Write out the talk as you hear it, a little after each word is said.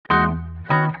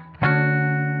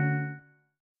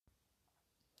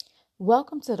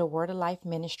Welcome to the Word of Life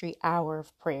Ministry Hour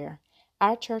of Prayer.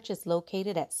 Our church is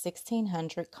located at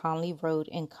 1600 Conley Road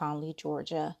in Conley,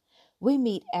 Georgia. We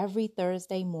meet every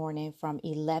Thursday morning from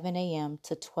 11 a.m.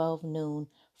 to 12 noon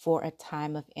for a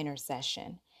time of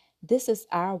intercession. This is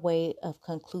our way of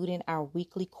concluding our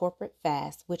weekly corporate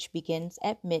fast, which begins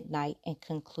at midnight and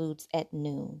concludes at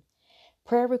noon.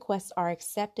 Prayer requests are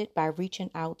accepted by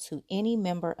reaching out to any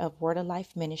member of Word of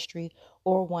Life Ministry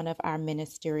or one of our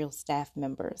ministerial staff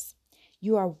members.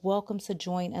 You are welcome to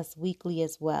join us weekly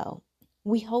as well.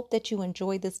 We hope that you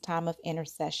enjoy this time of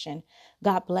intercession.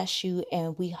 God bless you,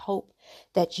 and we hope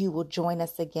that you will join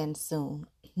us again soon.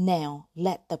 Now,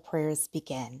 let the prayers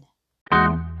begin.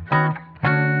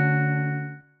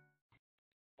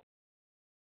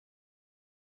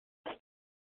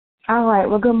 All right.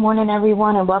 Well, good morning,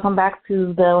 everyone, and welcome back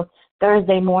to the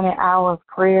Thursday morning hour of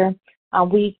prayer.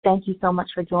 We thank you so much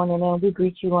for joining in. We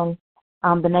greet you in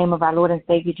the name of our Lord and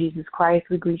Savior, Jesus Christ.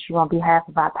 We greet you on behalf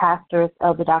of our pastors,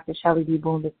 Elder Dr. Shelley B.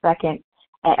 Boone II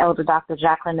and Elder Dr.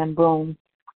 Jacqueline M. Boone.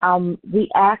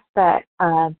 We ask that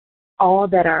all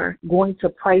that are going to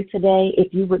pray today,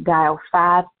 if you would dial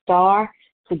 5 star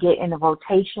to get in the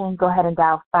rotation, go ahead and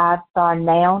dial 5 star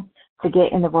now to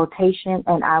get in the rotation,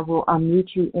 and I will unmute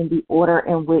you in the order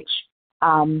in which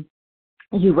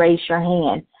you raise your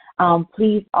hand.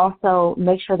 Please also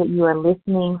make sure that you are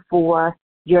listening for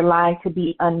your line to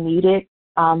be unmuted.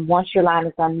 Once your line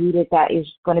is unmuted, that is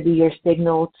going to be your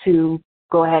signal to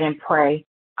go ahead and pray.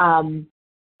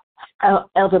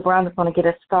 Elder Brown is going to get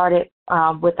us started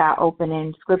with our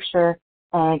opening scripture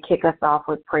and kick us off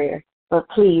with prayer. But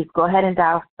please go ahead and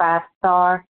dial 5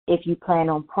 star if you plan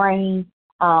on praying.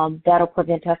 That'll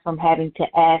prevent us from having to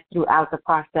ask throughout the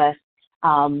process,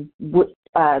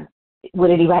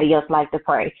 would anybody else like to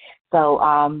pray? So,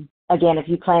 again, if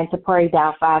you plan to pray,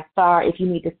 dial 5 star. If you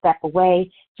need to step away,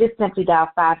 just simply dial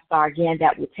 5 star again.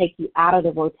 That will take you out of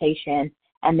the rotation.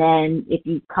 And then if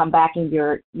you come back and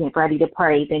you're ready to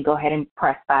pray, then go ahead and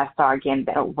press 5 star again.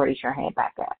 That'll raise your hand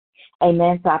back up.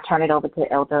 Amen. So I'll turn it over to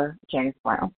Elder Janice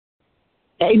Brown.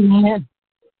 Amen.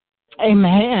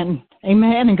 Amen.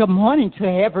 Amen. And good morning to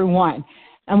everyone.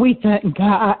 And we thank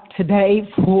God today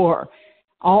for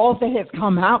all that has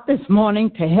come out this morning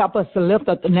to help us to lift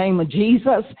up the name of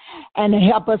Jesus and to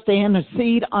help us to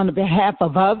intercede on the behalf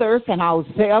of others and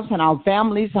ourselves and our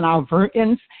families and our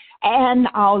friends and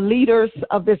our leaders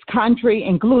of this country,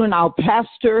 including our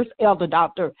pastors, Elder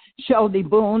Dr. Shelley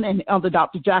Boone and Elder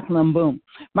Dr. Jacqueline Boone.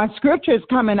 My scripture is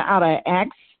coming out of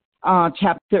Acts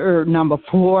chapter number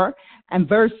 4 and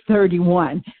verse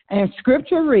 31. And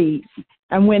scripture reads,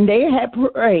 "And when they had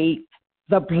prayed,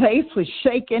 the place was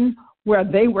shaken where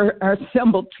they were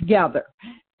assembled together,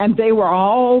 and they were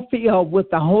all filled with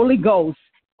the Holy Ghost,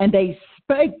 and they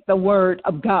spake the word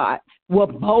of God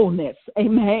with boldness."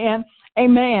 Amen.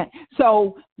 Amen.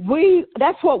 So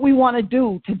that's what we want to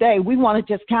do today. We want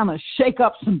to just kind of shake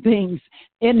up some things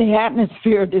in the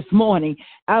atmosphere this morning.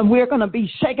 And we're going to be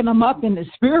shaking them up in the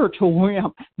spiritual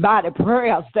realm by the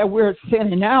prayers that we're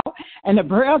sending out. And the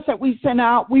prayers that we send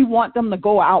out, we want them to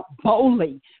go out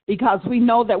boldly because we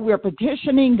know that we're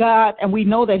petitioning God and we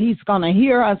know that he's going to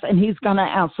hear us and he's going to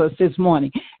answer us this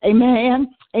morning. Amen.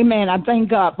 Amen. I thank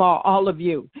God for all of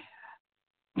you.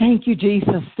 Thank you,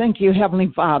 Jesus. Thank you,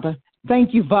 Heavenly Father.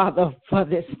 Thank you, Father, for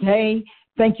this day.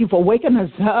 Thank you for waking us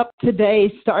up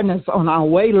today, starting us on our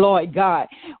way, Lord God.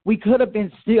 We could have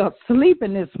been still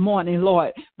sleeping this morning,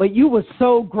 Lord, but you were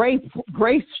so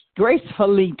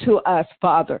gracefully to us,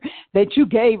 Father, that you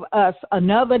gave us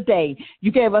another day.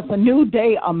 You gave us a new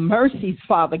day of mercies,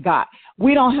 Father God.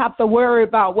 We don't have to worry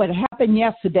about what happened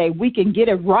yesterday. We can get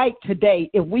it right today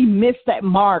if we missed that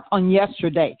mark on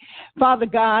yesterday. Father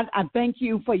God, I thank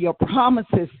you for your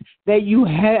promises that you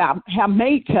have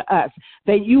made to us,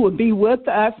 that you would be with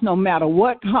us no matter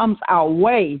what comes our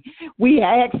way. We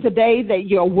ask today that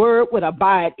your word would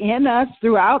abide in us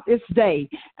throughout this day.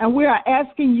 And we are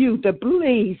asking you to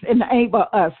please enable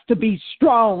us to be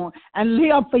strong and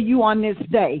live for you on this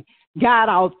day. Guide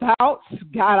our thoughts,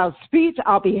 guide our speech,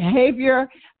 our behavior.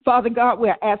 Father God,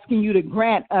 we're asking you to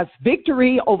grant us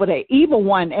victory over the evil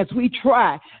one as he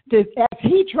tries to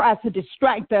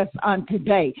distract us on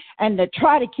today and to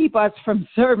try to keep us from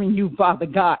serving you, Father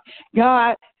God.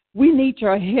 God, we need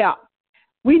your help.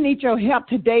 We need your help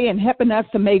today in helping us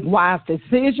to make wise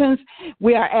decisions.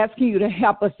 We are asking you to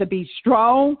help us to be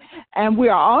strong. And we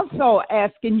are also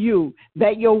asking you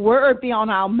that your word be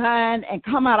on our mind and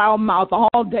come out our mouth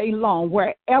all day long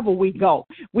wherever we go.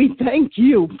 We thank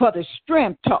you for the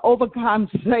strength to overcome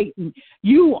Satan.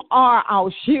 You are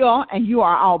our shield and you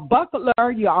are our buckler.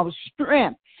 You are our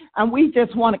strength. and we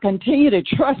just want to continue to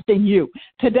trust in you.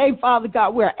 Today, Father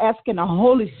God, we're asking the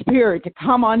Holy Spirit to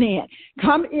come on in.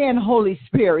 Come in, Holy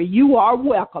Spirit. You are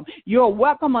welcome. You're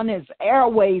welcome on His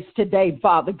airways today,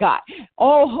 Father God.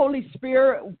 Oh, Holy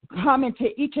Spirit, come into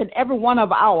each and every one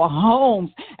of our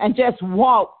homes and just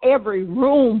walk every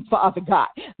room, Father God.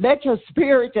 Let your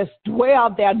Spirit just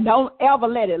dwell there. Don't ever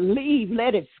let it leave.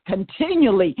 Let it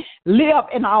continually live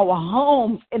in our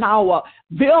homes, in our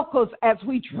vehicles as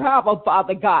we travel,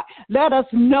 Father God. Let us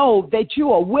know that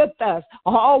you are with us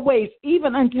always,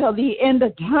 even until the end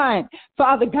of time.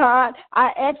 Father God,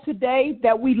 I ask today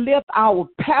that we lift our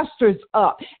pastors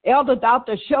up. Elder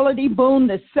Dr. Shirley D. Boone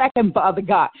II, Father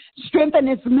God. Strengthen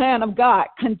this man of God.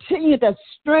 Continue to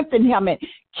strengthen him and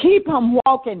keep him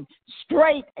walking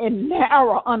straight and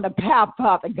narrow on the path,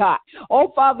 Father God.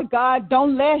 Oh, Father God,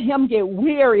 don't let him get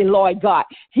weary, Lord God.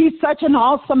 He's such an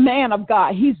awesome man of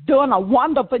God. He's doing a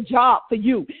wonderful job for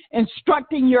you,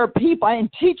 instructing your people and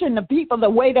teaching the people the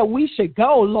way that we should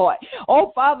go, Lord.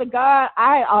 Oh, Father God,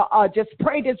 I just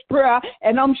pray this prayer,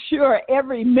 and I'm sure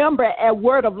every member at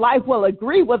Word of Life will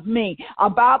agree with me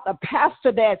about the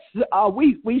pastor that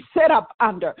we set up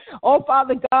under. Oh,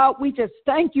 Father God, we just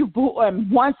thank you for him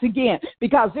once again,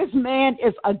 because this man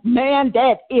is a man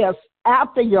that is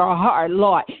after your heart,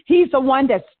 Lord. He's the one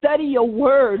that study your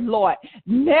word, Lord,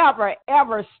 never,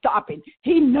 ever stopping.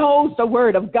 He knows the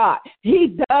word of God.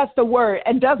 He does the word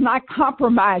and does not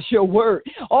compromise your word.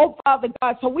 Oh, Father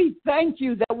God, so we thank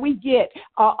you that we get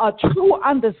a true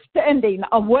understanding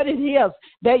of what it is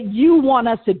that you want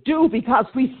us to do, because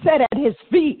we sit at his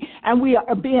feet and we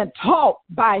are being taught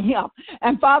by him.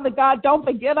 And Father God, don't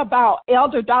forget about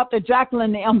Elder Dr.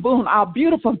 Jacqueline M. Boone, our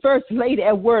beautiful First Lady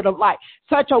at Word of Life.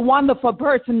 Such a wonderful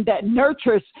person that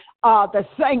nurtures the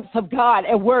saints of God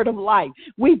at Word of Life.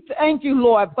 We thank you,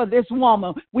 Lord, for this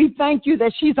woman. We thank you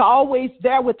that she's always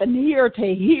there with an ear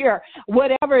to hear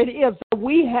whatever it is that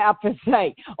we have to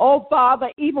say. Oh,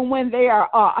 Father, even when they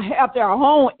have their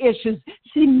own issues,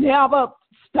 she never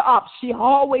stops. She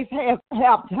always has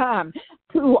time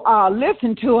to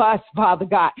listen to us, Father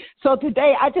God. So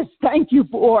today, I just thank you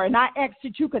for, and I ask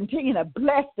that you continue to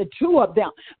bless the two of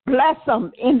them. Bless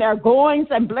them in their goings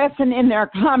and bless them in their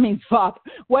comings, Father.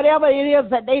 Whatever it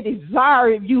is that they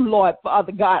desire of you, Lord,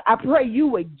 Father God, I pray you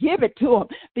would give it to them,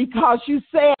 because you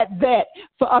said that,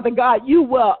 Father God, you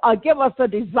will give us the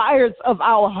desires of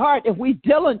our heart if we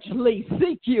diligently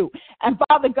seek you. And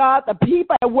Father God, the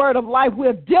people at Word of Life,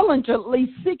 we're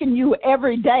diligently seeking you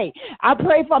every day. I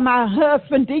pray for my husband,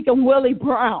 Deacon Willie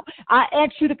Brown. I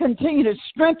ask you to continue to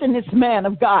strengthen this man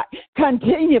of God.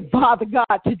 Continue, Father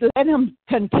God, to let him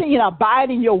continue to abide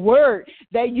in your word,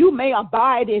 that you may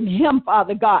abide in him,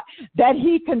 Father God, that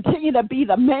he continue to be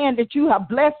the man that you have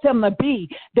blessed him to be,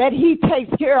 that he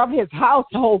takes care of his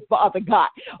household, Father God.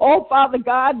 Oh, Father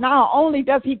God, not only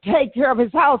does he take care of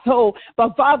his household,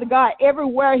 but Father God,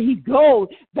 everywhere he goes,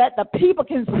 that the people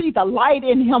can see the light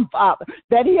in him, Father,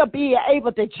 that he'll be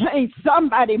able to change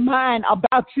somebody's mind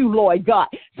about you, Lord God.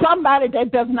 Somebody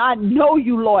that does not know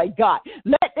you, Lord God.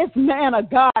 Let this man of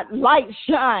God light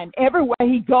shine everywhere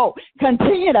he goes.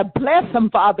 Continue to bless him,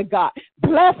 Father God.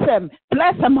 Bless him.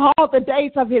 Bless him all the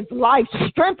days of his life.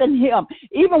 Strengthen him.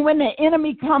 Even when the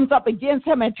enemy comes up against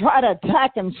him and try to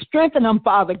attack him, strengthen him,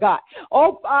 Father God.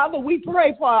 Oh, Father, we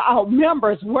pray for our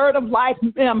members, Word of Life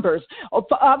members. Oh,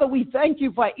 Father, we thank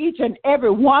you for each and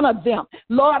every one of them.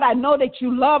 Lord, I know that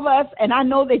you love us, and I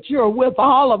know that you're with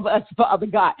all of us, Father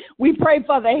God. We pray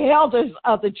for the elders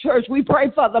of the church. We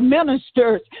pray for the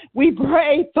ministers. We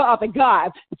pray, Father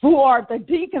God, for the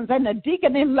deacons and the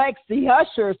deacon-elects, the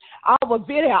ushers, our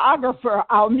videographer,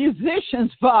 our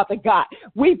musicians, Father God.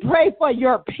 We pray for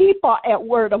your people at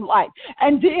Word of Life.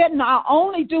 And then not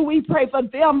only do we pray for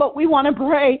them, but we want to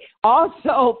pray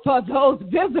also for those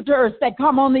visitors that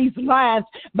come on these lines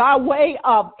by way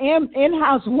of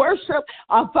in-house worship,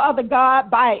 Father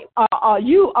God, by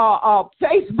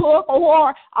Facebook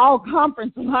or our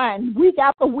conference line week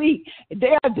after week.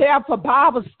 They're there for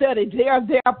Bible study. They're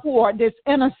there for this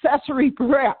intercessory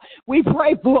prayer. We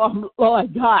pray for them,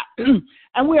 Lord God.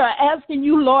 And we are asking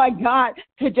you, Lord God,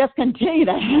 to just continue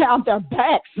to have their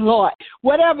backs, Lord.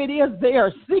 Whatever it is they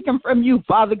are seeking from you,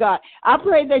 Father God, I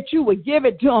pray that you would give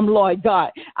it to them, Lord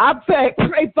God. I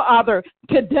pray, Father,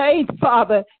 today,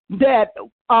 Father, that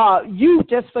you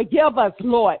just forgive us,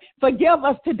 Lord. Forgive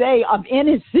us today of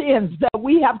any sins that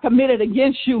we have committed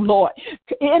against you, Lord.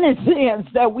 Any sins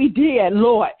that we did,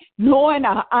 Lord, knowing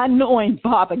or unknowing,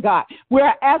 Father God.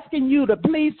 We're asking you to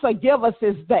please forgive us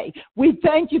this day. We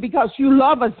thank you because you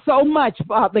love us so much,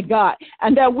 Father God,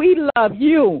 and that we love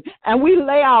you, and we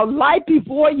lay our life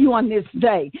before you on this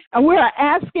day. And we're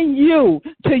asking you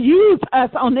to use us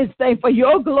on this day for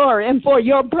your glory and for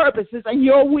your purposes and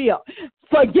your will.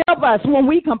 Forgive us when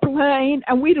we complain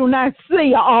and we do not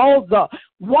see all the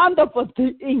wonderful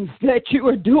things that you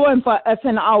are doing for us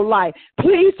in our life.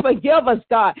 Please forgive us,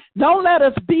 God. Don't let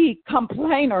us be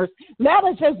complainers. Let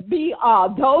us just be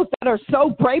those that are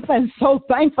so grateful and so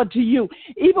thankful to you,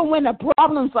 even when the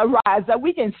problems arise, that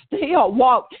we can still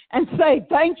walk and say,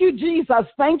 thank you, Jesus.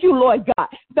 Thank you, Lord God.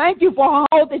 Thank you for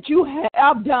all that you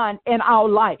have done in our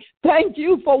life. Thank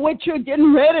you for what you're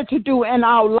getting ready to do in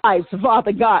our lives,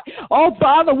 Father God. Oh,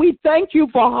 Father, we thank you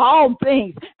for all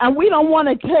things, and we don't want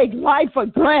to take life for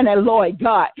granted, Lord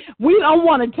God. We don't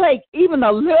want to take even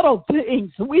the little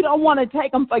things. We don't want to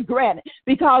take them for granted,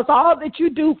 because all that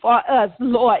you do for us,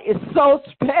 Lord, is so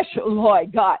special,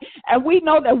 Lord God. And we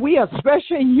know that we are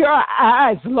special in your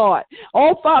eyes, Lord.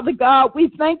 Oh, Father God,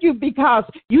 we thank you because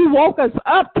you woke us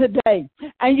up today,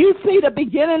 and you see the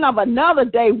beginning of another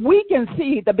day. We can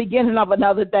see the beginning of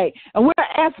another day, and we're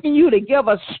asking you to give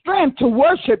us strength to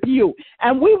worship you.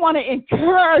 And we want to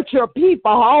encourage your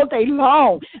people all day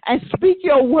long and speak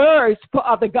your words,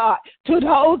 Father God, to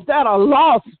those that are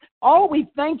lost. Oh, we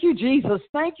thank you, Jesus.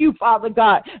 Thank you, Father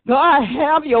God. God,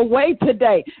 have your way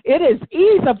today. It is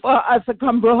easy for us to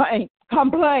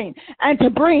complain and to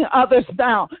bring others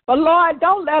down. But, Lord,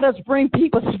 don't let us bring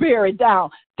people's spirit down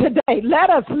today.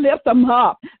 Let us lift them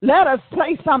up. Let us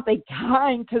say something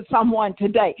kind to someone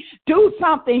today. Do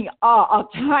something, a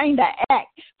kind act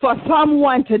for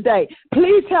someone today.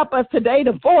 Please help us today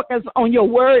to focus on your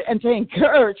word and to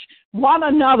encourage one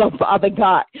another, Father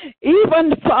God.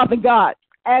 Even, Father God,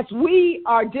 as we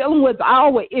are dealing with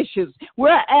our issues,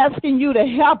 we're asking you to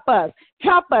help us.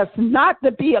 Help us not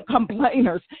to be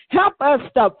complainers. Help us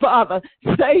to, Father,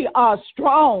 stay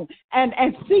strong and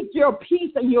seek your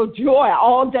peace and your joy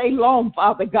all day long,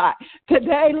 Father God.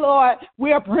 Today, Lord,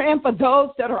 we are praying for those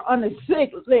that are on the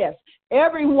sick list.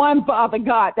 Everyone, Father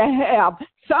God, that have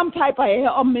some type of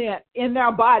ailment in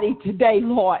their body today,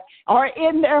 Lord, or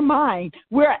in their mind,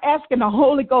 we're asking the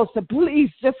Holy Ghost to please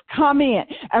just come in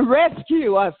and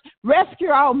rescue us. Rescue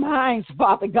our minds,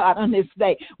 Father God, on this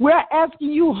day. We're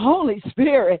asking you, Holy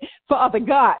Spirit, Father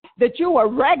God, that you will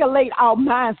regulate our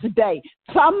minds today.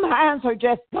 Some minds are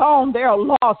just gone. They're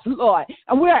lost, Lord.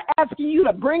 And we're asking you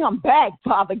to bring them back,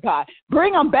 Father God.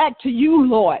 Bring them back to you,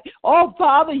 Lord. Oh,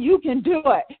 Father, you can do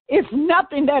it. It's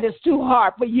nothing that is too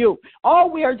hard for you. Oh,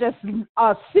 we are just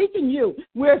seeking you.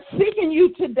 We're seeking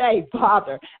you today,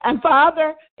 Father. And,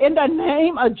 Father, in the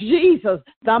name of Jesus,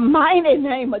 the mighty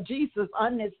name of Jesus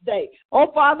on this day.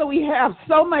 Oh, Father, we have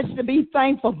so much to be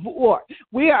thankful for.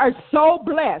 We are so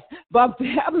blessed. But,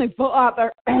 Heavenly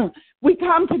Father, we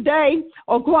come today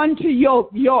according to your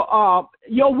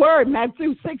word,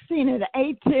 Matthew 16 and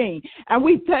 18, and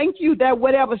we thank you that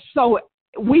whatever so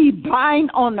we bind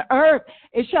on the earth,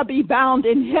 it shall be bound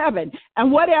in heaven.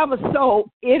 And whatever so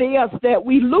it is that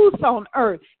we loose on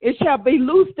earth, it shall be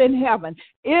loosed in heaven.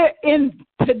 In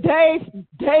today's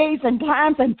days and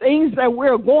times and things that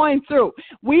we're going through,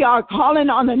 we are calling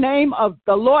on the name of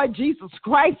the Lord Jesus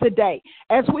Christ today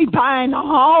as we bind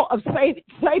all of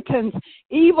Satan's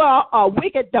evil,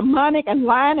 wicked, demonic, and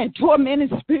lying and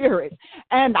tormented spirits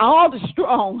and all the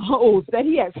strongholds that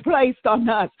he has placed on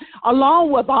us,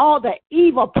 along with all the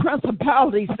evil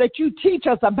principalities that you teach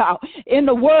us about in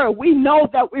the word. We know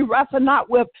that we wrestle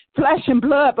not with flesh and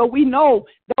blood, but we know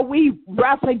that we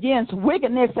wrestle against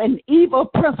wickedness and evil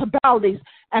principalities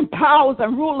and powers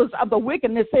and rulers of the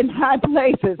wickedness in high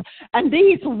places. And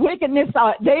these wickedness,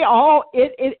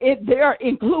 they're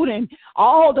including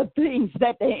all the things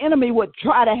that the enemy would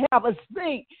try to have us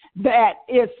think that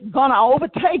it's going to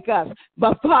overtake us.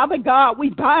 But, Father God, we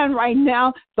bind right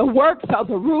now the works of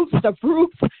the roots, the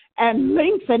fruits, and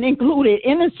links, and included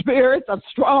in the spirits of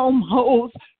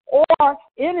strongholds or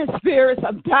any spirits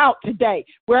of doubt today.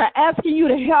 We're asking you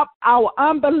to help our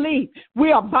unbelief.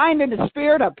 We are binding the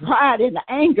spirit of pride and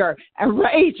anger and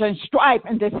rage and strife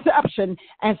and deception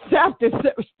and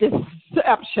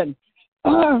self-deception.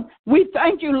 We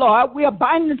thank you, Lord. We are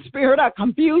binding the spirit of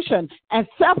confusion and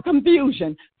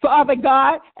self-confusion. Father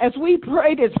God, as we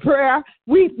pray this prayer,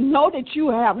 we know that you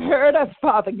have heard us,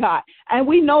 Father God, and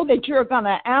we know that you're going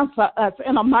to answer us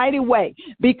in a mighty way,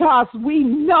 because we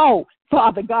know,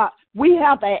 Father God, we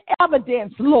have the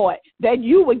evidence, Lord, that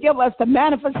you would give us the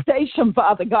manifestation,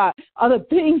 Father God, of the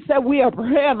things that we are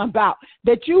praying about,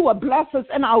 that you will bless us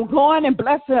in our going and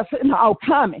bless us in our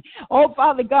coming. Oh,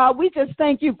 Father God, we just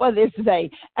thank you for this day.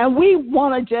 And we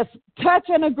want to just touch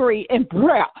and agree in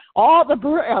prayer, all the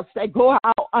prayers that go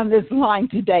out on this line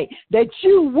today, that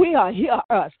you will hear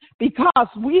us because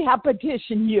we have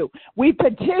petitioned you. We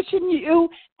petition you,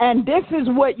 and this is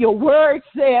what your word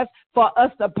says, for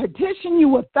us to petition you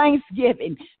with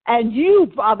thanksgiving, and you,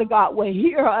 Father God, will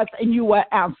hear us and you will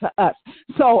answer us.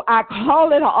 So I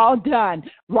call it all done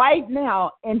right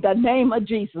now in the name of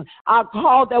Jesus. I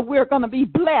call that we're going to be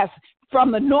blessed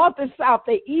from the north and south,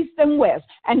 the east and west,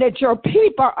 and that your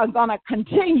people are going to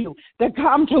continue to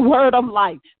come to Word of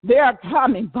Life. They are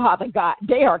coming, Father God.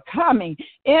 They are coming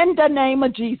in the name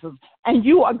of Jesus, and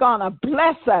you are going to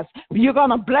bless us. You're going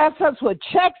to bless us with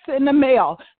checks in the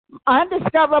mail,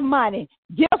 undiscovered money,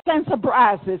 gifts and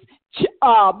surprises.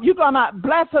 You're going to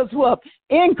bless us with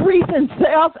increase in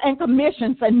sales and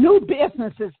commissions, and new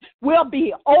businesses will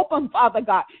be open, Father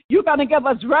God. You're going to give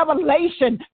us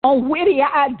revelation on witty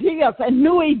ideas and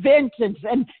new inventions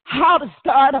and how to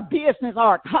start a business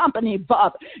or a company,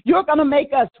 Father. You're going to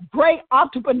make us great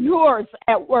entrepreneurs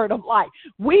at Word of Life.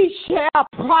 We shall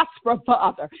prosper,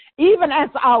 Father. Even as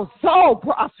our soul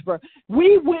prosper,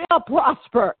 we will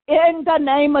prosper in the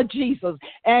name of Jesus.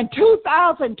 And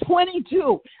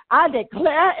 2022, I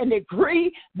declare and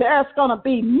decree there's going to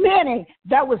be many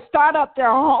that will start up their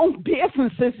own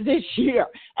businesses this year.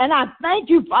 And I thank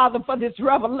you, Father, for this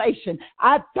revelation.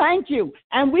 I thank you.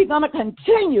 And we're going to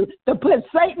continue to put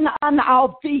Satan on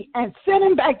our feet and send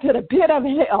him back to the pit of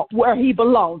hell where he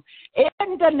belongs.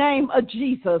 In the name of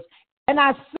Jesus. And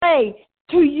I say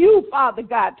to you, Father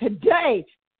God, today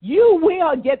you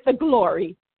will get the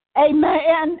glory.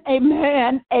 Amen,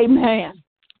 amen, amen.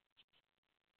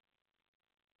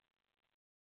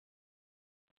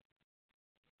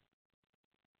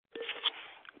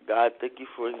 God, thank you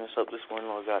for waking us up this morning,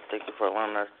 Lord God. Thank you for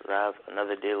allowing us to have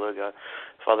another day, Lord God.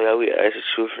 Father God, we ask that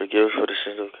you forgive us for the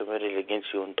sins we've committed against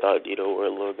you in thought, deed, or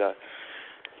word, Lord God,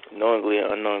 knowingly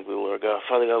and unknowingly, Lord God.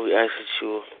 Father God, we ask that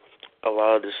you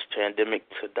allow this pandemic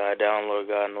to die down, Lord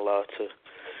God, and allow it to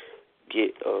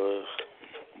get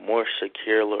more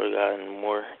secure, Lord God, and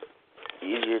more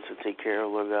easier to take care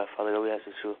of, Lord God. Father God, we ask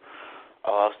that you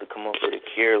allow us to come up with a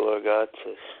cure, Lord God,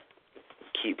 to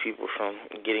keep people from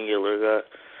getting it, Lord God.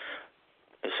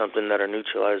 It's something that are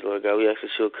neutralized, Lord God. We ask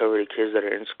that you'll cover the kids that are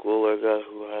in school, Lord God,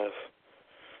 who have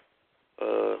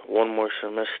one more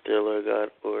semester, Lord God,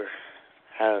 or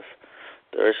have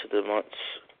the rest of the months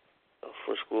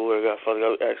for school, Lord God. Father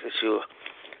God, we ask that you'll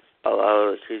allow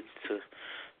the kids to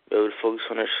be able to focus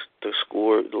on their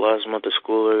schoolwork, the last month of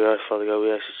school, Lord God. Father God,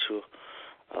 we ask that you'll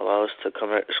allow us to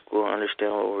come back to school and understand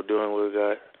what we're doing, Lord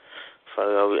God.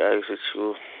 Father God, we ask that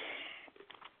you'll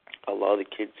allow the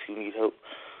kids who need help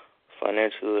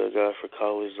financially, Lord God, for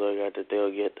college, Lord God, that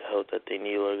they'll get the help that they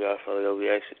need, Lord God. Father God,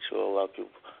 we ask that you allow people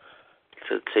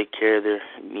to take care of their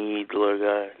needs, Lord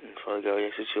God. And Father God, we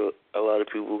ask that you allow the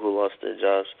people who lost their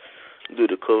jobs due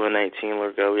to COVID-19,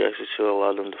 Lord God, we ask that you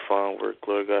allow them to find work,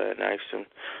 Lord God, and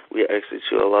we ask that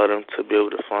you allow them to be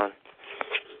able to find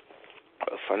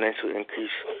a financial increase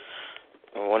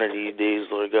on one of these days,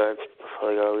 Lord God.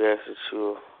 Father God, we ask that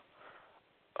you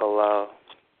allow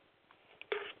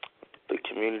the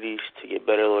communities to get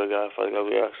better, Lord God. Father God,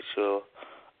 we ask that you'll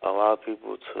allow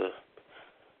people to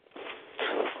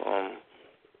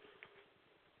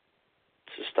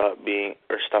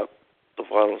stop the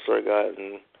violence, Lord God,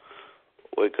 and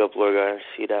wake up, Lord God, and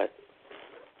see that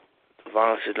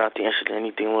violence is not the answer to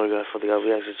anything, Lord God. Father God,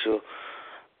 we ask that you'll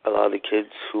allow the kids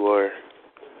who are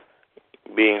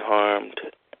being harmed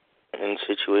in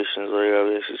situations, Lord God,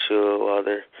 we ask that you'll allow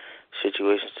their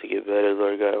situations to get better,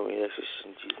 Lord God. We ask this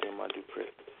in Jesus' name I do pray.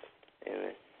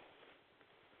 Amen.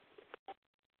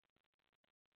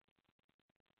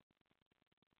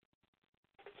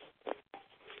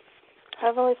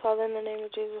 Heavenly Father, in the name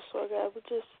of Jesus, Lord God, we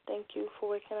just thank you for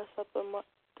waking us up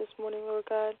this morning, Lord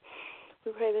God.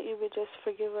 We pray that you would just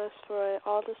forgive us for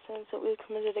all the sins that we've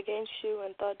committed against you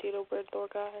in thought, deed, or word,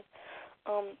 Lord God.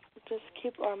 Just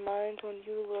keep our mind on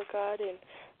you, Lord God, and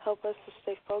help us to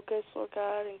stay focused, Lord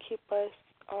God, and keep us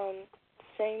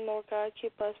sane, Lord God.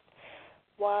 Keep us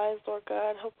wise, Lord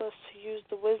God. Help us to use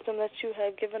the wisdom that you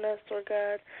have given us, Lord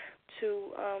God, to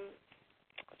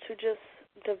just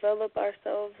develop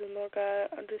ourselves and, Lord God,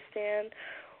 understand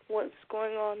what's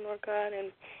going on, Lord God,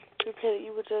 and we pray that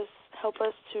you would just help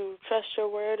us to trust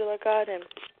your word, Lord God, and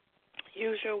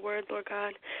use your word, Lord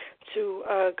God, to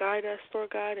guide us, Lord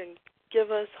God, and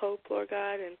give us hope, Lord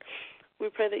God, and we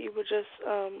pray that you would just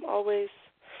always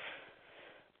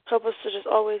help us to just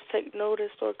always take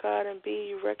notice, Lord God, and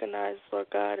be recognized, Lord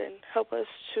God, and help us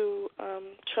to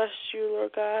trust you,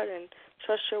 Lord God, and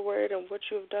trust your word and what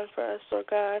you have done for us, Lord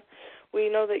God. We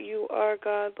know that you are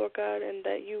God, Lord God, and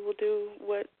that you will do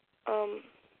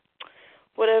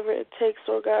whatever it takes,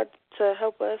 Lord God, to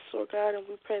help us, Lord God, and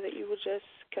we pray that you will just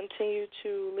continue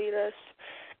to lead us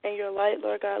in your light,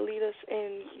 Lord God. Lead us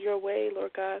in your way,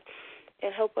 Lord God,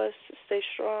 and help us to stay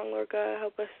strong, Lord God.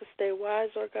 Help us to stay wise,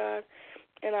 Lord God,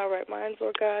 in our right minds,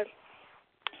 Lord God.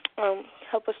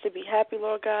 Help us to be happy,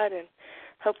 Lord God, and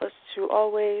help us to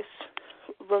always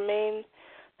remain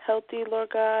healthy, Lord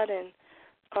God, and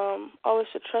always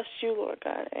to trust you, Lord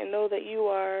God, and know that you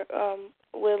are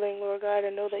willing, Lord God,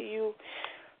 and know that you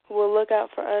will look out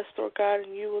for us, Lord God,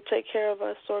 and you will take care of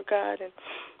us, Lord God, and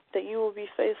that you will be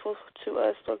faithful to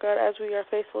us, Lord God, as we are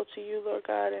faithful to you, Lord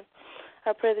God. And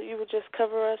I pray that you would just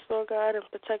cover us, Lord God, and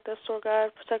protect us, Lord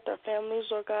God, protect our families,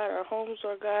 Lord God, our homes,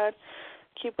 Lord God.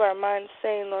 Keep our minds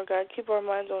sane, Lord God. Keep our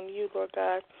minds on you, Lord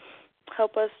God.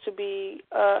 Help us to be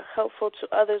helpful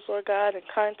to others, Lord God, and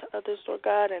kind to others, Lord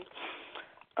God, and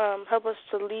help us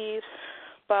to lead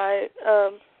by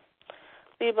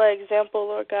example,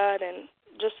 Lord God, and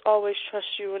just always trust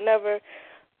you and never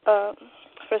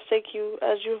forsake you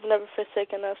as you've never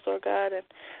forsaken us, Lord God. And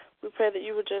we pray that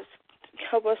you would just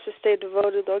help us to stay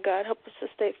devoted, Lord God. Help us to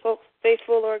stay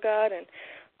faithful, Lord God, and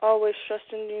always trust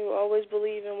in you, always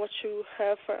believe in what you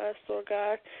have for us, Lord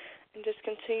God, and just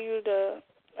continue to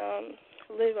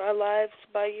live our lives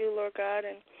by you, Lord God,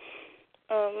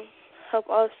 and help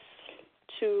us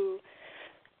to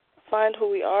find who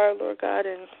we are, Lord God,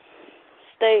 and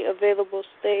stay available,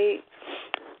 stay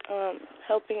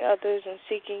helping others and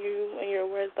seeking you and your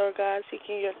word, Lord God,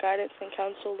 seeking your guidance and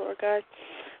counsel, Lord God.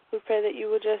 We pray that you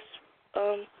would just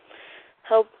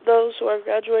help those who are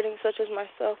graduating, such as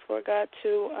myself, Lord God,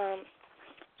 to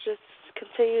just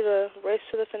continue to race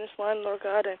to the finish line, Lord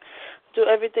God, and do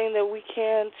everything that we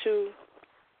can to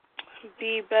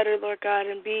be better, Lord God,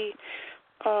 and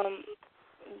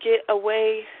get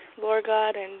away, Lord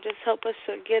God, and just help us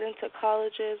to get into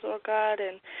colleges, Lord God,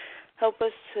 and help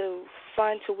us to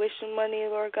find tuition money,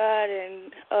 Lord God,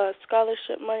 and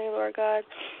scholarship money, Lord God,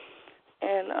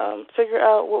 and figure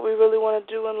out what we really want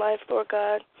to do in life, Lord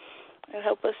God, and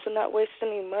help us to not waste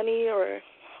any money or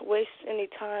waste any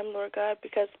time, Lord God,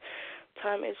 because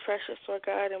time is precious, Lord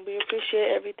God, and we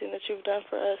appreciate everything that you've done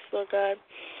for us, Lord God.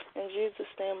 In Jesus'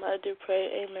 name I do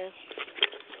pray, amen.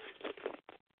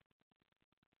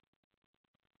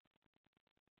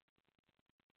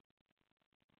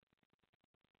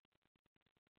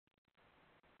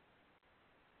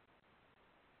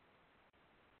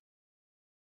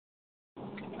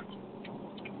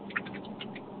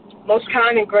 Most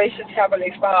kind and gracious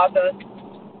Heavenly Father,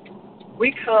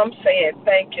 we come saying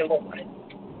thank you, Lord.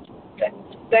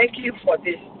 Thank you for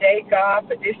this day, God,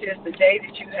 for this is the day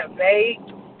that you have made,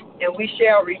 and we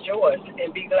shall rejoice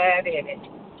and be glad in it.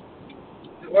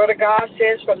 The Word of God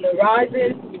says, from the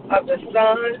rising of the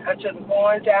sun until the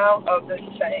going down of the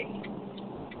same,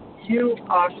 you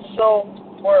are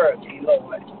so worthy,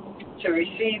 Lord, to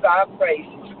receive our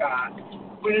praises, God.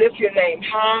 We lift your name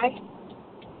high.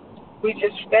 We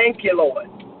just thank you, Lord.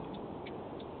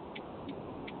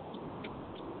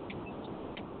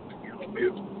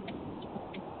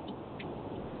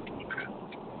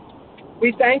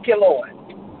 We thank you, Lord.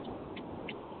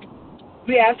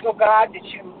 We ask, oh God, that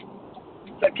you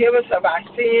forgive us of our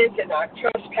sins and our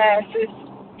trespasses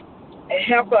and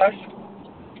help us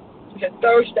to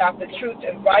thirst after truth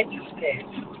and righteousness.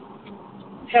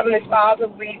 Heavenly Father,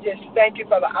 we just thank you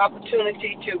for the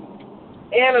opportunity to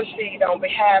intercede on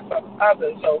behalf of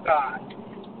others, oh God,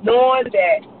 knowing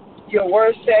that your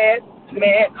word said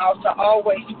man ought to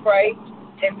always pray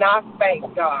and not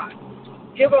faint, God.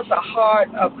 Give us a heart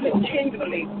of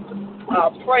continually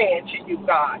praying to you,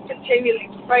 God, continually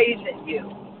praising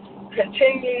you,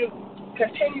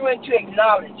 continuing to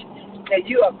acknowledge that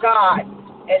you are God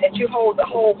and that you hold the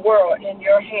whole world in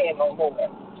your hand, oh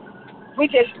Lord. We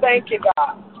just thank you,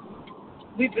 God.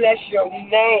 We bless your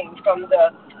name from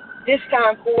this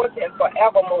time forth and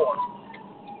forevermore.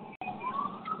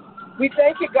 We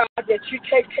thank you, God, that you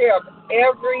take care of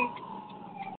every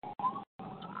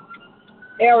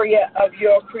area of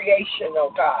your creation,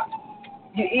 oh God.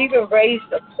 You even raise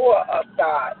the poor up,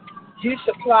 God. You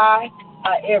supply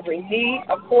every need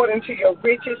according to your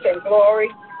riches and glory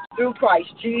through Christ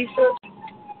Jesus.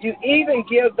 You even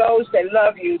give those that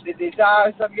love you the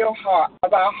desires of your heart,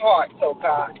 of our hearts, oh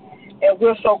God. And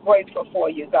we're so grateful for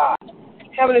you, God.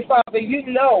 Heavenly Father, you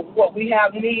know what we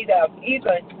have need of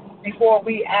even before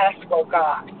we ask, oh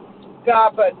God.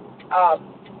 God, but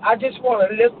I just want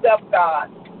to lift up, God,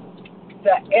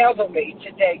 the elderly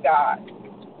today, God.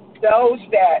 Those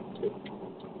that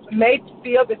may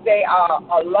feel that they are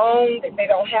alone, that they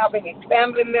don't have any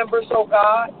family members, oh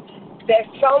God, that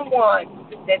someone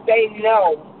that they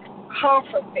know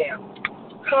comfort them.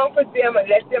 Comfort them and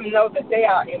let them know that they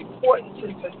are important to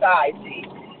society,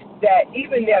 that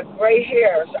even their gray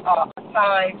hairs are a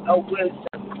sign of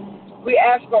wisdom. We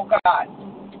ask, oh God,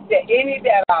 that any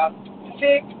that are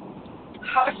sick,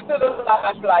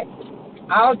 hospitalized like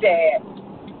our dad,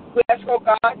 we ask, oh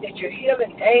God, that your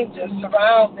healing angels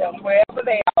surround them wherever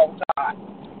they are, oh God,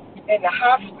 in the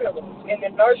hospitals, in the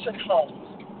nursing homes,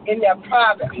 in their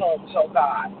private homes, oh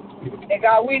God. And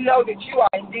God, we know that you are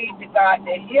indeed the God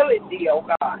that healeth thee, oh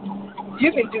God.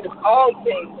 You can do all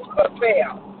things but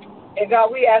fail. And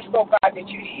God, we ask, oh God, that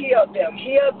you heal them,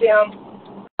 heal their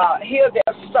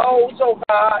souls, oh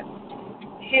God,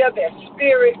 heal their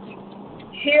spirits,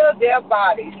 heal their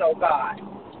bodies, oh God.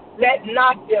 Let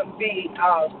not them be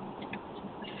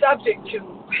subject to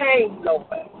pain, Lord.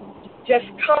 Just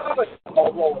comfort them, oh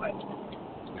Lord.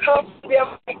 Comfort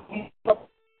them.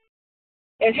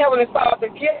 And Heavenly Father,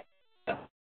 give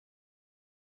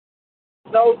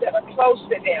those that are close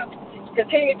to them.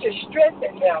 Continue to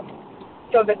strengthen them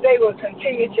so that they will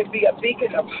continue to be a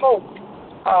beacon of hope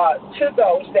to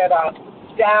those that are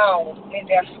down in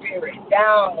their spirit,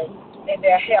 down in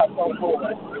their health, oh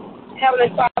Lord.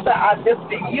 Heavenly Father, I lift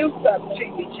the youth up to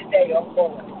you today, oh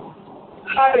Lord.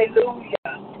 Hallelujah.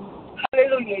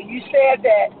 Hallelujah. You said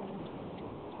that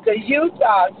the youth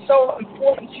are so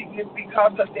important to you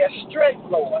because of their strength,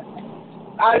 Lord.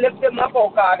 I lift them up, oh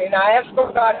God, and I ask,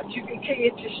 oh God, that you continue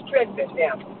to strengthen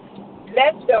them.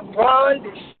 Let them run,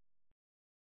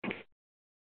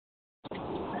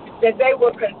 that they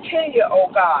will continue, oh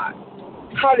God,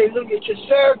 hallelujah, to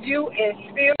serve you in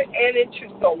spirit and in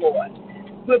truth, oh Lord.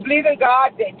 We believe in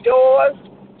God that doors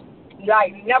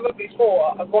like never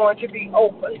before are going to be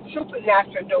open,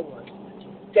 supernatural doors.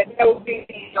 That there will be,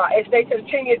 as they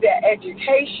continue their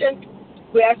education,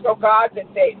 we ask, oh God,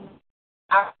 that they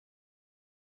are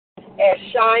as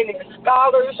shining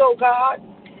scholars, oh God,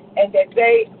 and that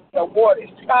they awarded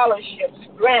scholarships,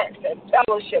 grants, and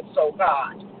fellowships, oh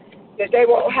God, that they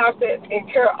won't have to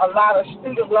incur a lot of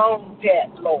student loan debt,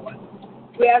 Lord.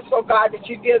 We ask, oh God, that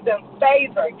you give them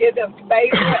favor at the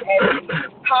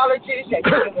colleges, at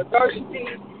the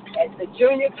universities, at the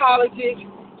junior colleges,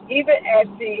 even at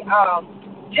the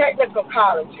technical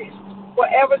colleges,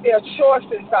 whatever their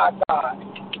choices are, God.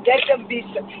 Let them be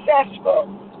successful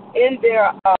in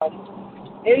their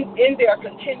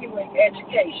continuing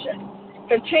education.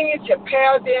 Continue to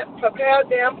prepare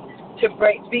them to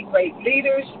be great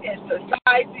leaders in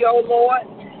society, oh Lord.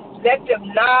 Let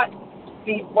them not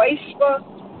be wasteful.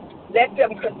 Let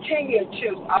them continue to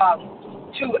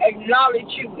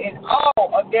acknowledge you in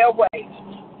all of their ways,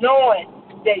 knowing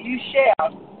that you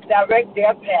shall direct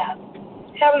their path.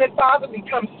 Heavenly Father, we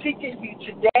come seeking you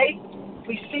today.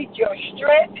 We seek your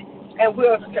strength, and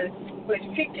we're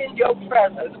seeking your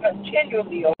presence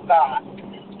continually, oh God.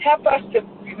 Help us to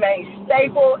remain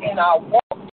stable in our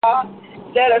walk, God.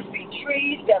 Let us be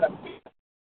trees that are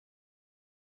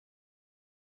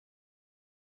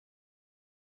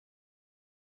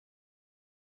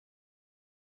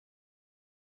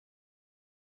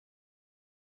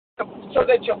so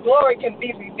that your glory can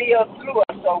be revealed through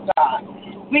us, oh God.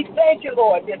 We thank you,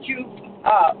 Lord, that you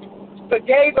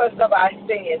forgave us of our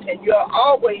sins, and you're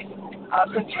always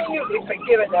continually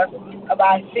forgiving us of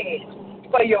our sins.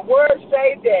 For your word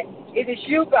say that it is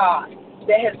you, God,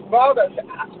 that has brought us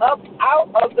up out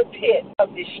of the pit of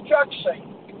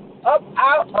destruction, up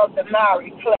out of the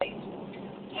miry place.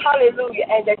 Hallelujah.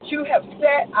 And that you have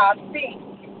set our feet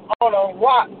on a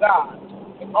rock, God,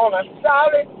 on a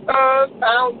solid, firm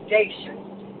foundation.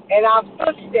 And our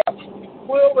footsteps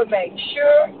will remain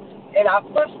sure, and our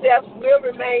footsteps will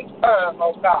remain firm,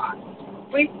 oh God.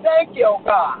 We thank you, oh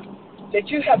God, that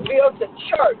you have built a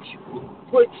church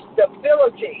with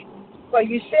stability. For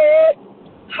you said,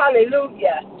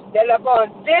 hallelujah, that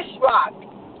upon this rock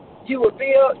you will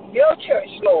build your church,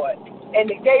 Lord, and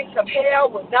the gates of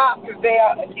hell will not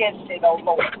prevail against it, oh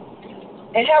Lord.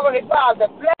 And Heavenly Father,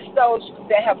 bless those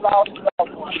that have lost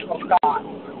loved ones, oh God.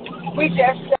 We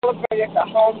just celebrated the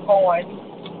homegoing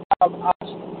of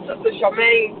Sister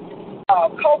Charmaine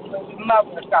Copeland's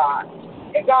mother, God.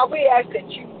 And God, we ask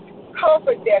that you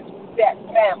comfort that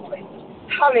family.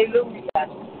 Hallelujah.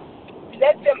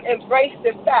 Let them embrace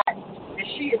the fact that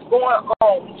she is going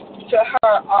on to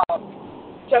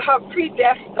her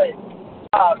predestined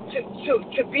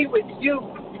to be with you,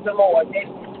 the Lord. That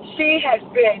she has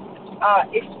been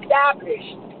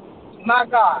established, my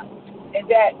God, and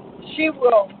that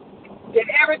that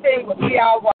everything will be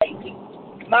all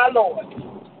right. My Lord.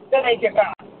 Thank you,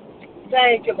 God.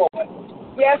 Thank you, Lord.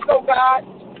 We ask, oh God,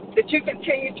 that you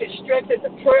continue to strengthen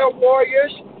the prayer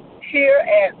warriors here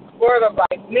at Word of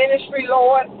Life Ministry,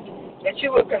 Lord, that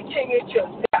you will continue to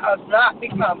let us not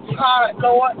become tired,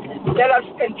 Lord. Let us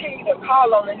continue to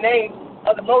call on the name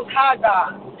of the Most High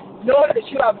God, knowing that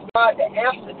you are the God that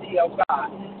answers thee, oh God.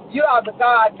 You are the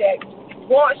God that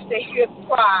wants to hear the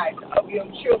cries of your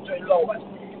children, Lord.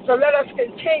 So let us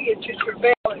continue to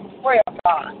travail in prayer,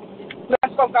 God.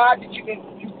 Bless, oh God, that you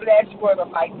bless Word of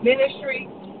Life Ministry.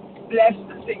 Bless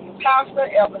the senior pastor,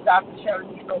 Elder Dr.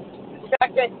 Shirley II.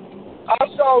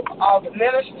 Also, all the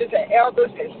ministers and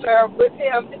elders that serve with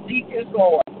him, the deacons,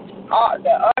 Lord, all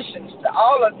the ushers,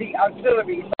 all of the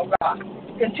auxiliaries, oh God.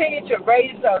 Continue to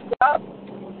raise us up.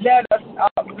 Let us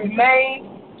remain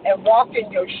and walk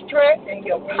in your strength and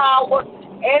your power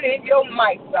and in your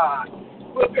might, God.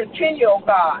 We'll continue, oh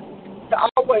God, to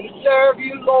always serve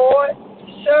you, Lord,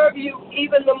 serve you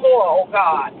even the more, oh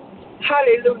God.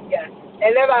 Hallelujah.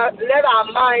 And let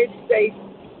our minds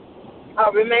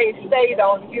remain stayed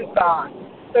on you, God,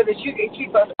 so that you can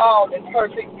keep us all in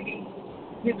perfect peace.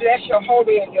 We bless your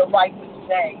holy and your righteous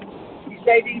name. We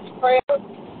say these prayers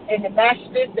in the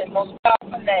matchless and most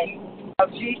powerful name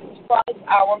of Jesus Christ,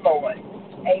 our Lord.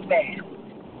 Amen.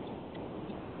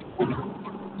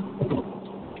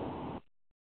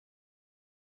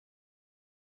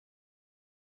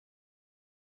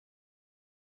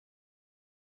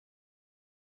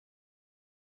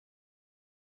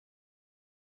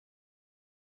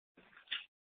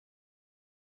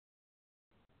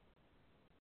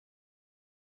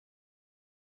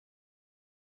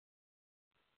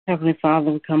 Heavenly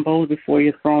Father, we come boldly before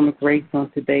your throne of grace on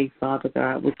today, Father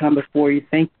God. We come before you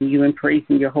thanking you and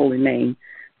praising your holy name.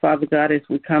 Father God, as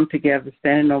we come together,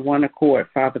 standing on one accord,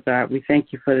 Father God, we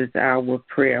thank you for this hour of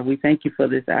prayer. We thank you for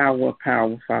this hour of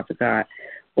power, Father God.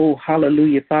 Oh,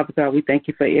 hallelujah. Father God, we thank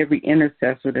you for every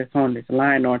intercessor that's on this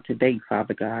line on today,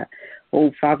 Father God. Oh,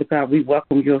 Father God, we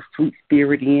welcome your sweet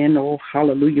spirit in. Oh,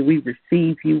 hallelujah. We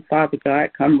receive you, Father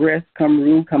God. Come rest, come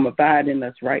rule, come abide in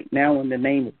us right now in the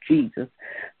name of Jesus.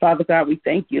 Father God, we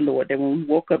thank you, Lord, that when we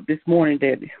woke up this morning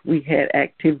that we had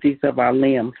activities of our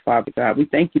limbs, Father God. We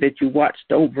thank you that you watched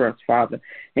over us, Father,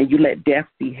 and you let death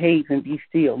behave and be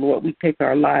still. Lord, we take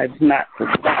our lives not for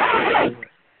granted, Lord.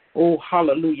 Oh,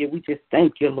 hallelujah. We just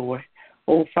thank you, Lord.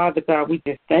 Oh, Father God, we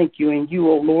just thank you. And you,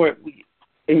 oh Lord,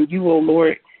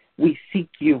 we seek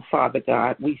you, Father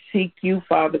God. We seek you,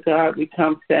 Father God. We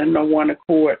come standing on one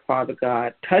accord, Father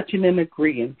God, touching and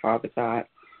agreeing, Father God.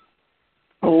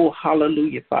 Oh,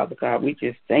 hallelujah, Father God. We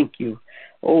just thank you.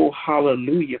 Oh,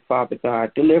 hallelujah, Father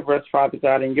God. Deliver us, Father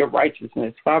God, in your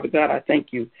righteousness. Father God, I thank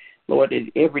you, Lord, that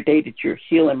every day that you're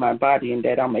healing my body and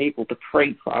that I'm able to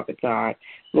pray, Father God.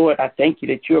 Lord, I thank you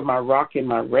that you're my rock and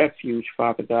my refuge,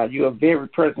 Father God. You're a very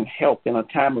present help in a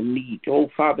time of need. Oh,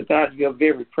 Father God, you're a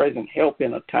very present help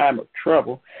in a time of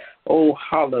trouble. Oh,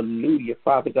 hallelujah,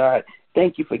 Father God.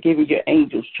 Thank you for giving your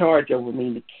angels charge over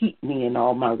me to keep me in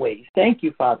all my ways. Thank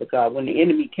you, Father God. When the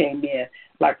enemy came in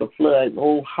like a flood,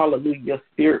 oh, hallelujah, your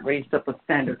spirit raised up a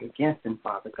standard against him,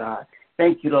 Father God.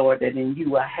 Thank you, Lord, that in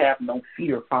you I have no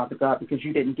fear, Father God, because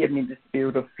you didn't give me the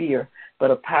spirit of fear,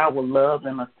 but a power, love,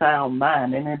 and a sound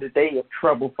mind. And in the day of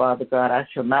trouble, Father God, I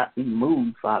shall not be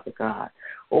moved, Father God.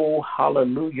 Oh,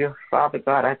 hallelujah, Father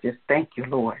God, I just thank you,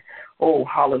 Lord. Oh,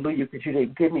 hallelujah, because you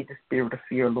didn't give me the spirit of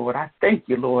fear, Lord. I thank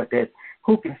you, Lord, that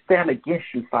who can stand against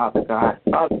you, Father God?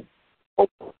 Father, oh,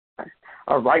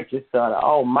 a righteous God, an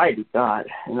almighty God.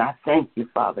 And I thank you,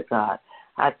 Father God.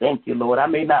 I thank you, Lord. I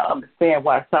may not understand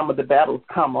why some of the battles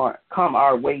come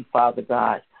our way, Father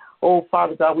God. Oh,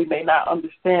 Father God, we may not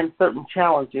understand certain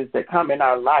challenges that come in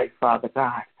our life, Father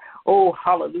God. Oh,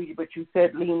 hallelujah. But you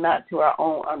said, lean not to our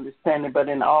own understanding, but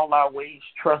in all our ways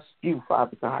trust you,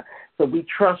 Father God. So we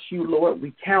trust you, Lord.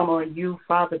 We count on you,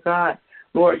 Father God.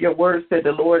 Lord, your word said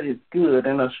the Lord is good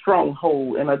and a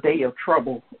stronghold in a day of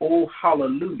trouble. Oh,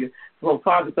 hallelujah. So,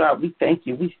 Father God, we thank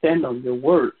you. We stand on your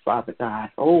word, Father God.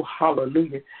 Oh,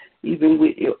 hallelujah. Even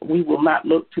we will not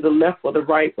look to the left or the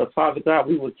right, but, Father God,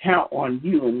 we will count on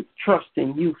you and trust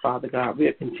in you, Father God.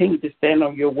 We'll continue to stand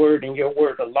on your word and your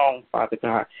word alone, Father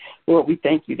God. Lord, we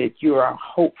thank you that you are our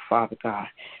hope, Father God.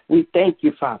 We thank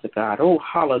you, Father God. Oh,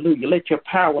 hallelujah. Let your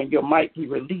power and your might be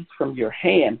released from your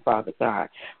hand, Father God.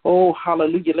 Oh,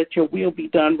 hallelujah. Let your will be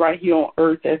done right here on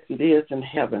earth as it is in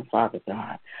heaven, Father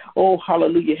God. Oh,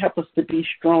 hallelujah. Help us to be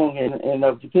strong and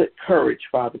of good courage,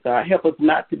 Father God. Help us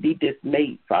not to be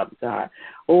dismayed, Father God.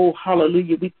 Oh,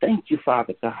 hallelujah. We thank you,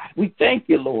 Father God. We thank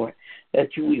you, Lord. that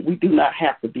we do not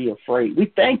have to be afraid.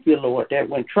 We thank you, Lord, that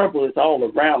when trouble is all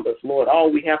around us, Lord,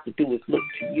 all we have to do is look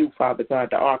to you, Father God,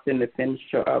 the author and the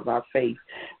finisher of our faith.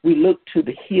 We look to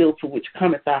the hill to which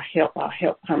cometh our help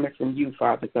coming from you,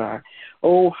 Father God.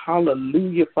 Oh,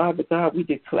 hallelujah, Father God.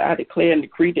 I declare and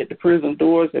decree that the prison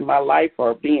doors in my life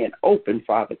are being opened,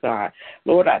 Father God.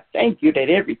 Lord, I thank you that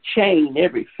every chain,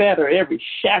 every fetter, every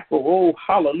shackle, oh,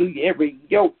 hallelujah, every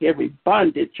yoke, every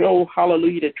bondage, oh,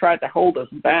 hallelujah, that tried to hold us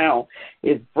bound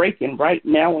is breaking right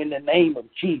now in the name of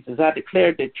Jesus. I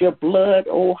declare that your blood,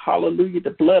 oh, hallelujah,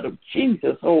 the blood of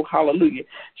Jesus, oh, hallelujah,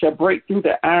 shall break through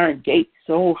the iron gates,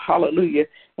 oh, hallelujah,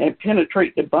 and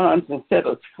penetrate the bonds and set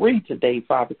us free today,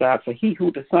 Father God. For he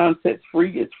who the Son sets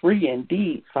free is free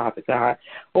indeed, Father God.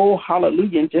 Oh,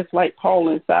 hallelujah. And just like Paul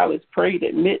and Silas prayed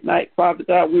at midnight, Father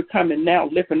God, we're coming now,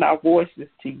 lifting our voices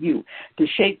to you to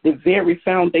shake the very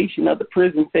foundation of the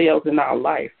prison cells in our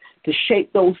life, to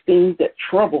shake those things that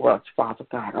trouble us, Father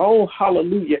God. Oh,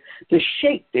 hallelujah. To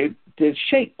shake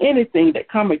anything that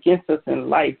come against us in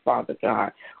life, Father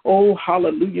God. Oh,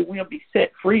 hallelujah. We'll be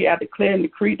set free. I declare and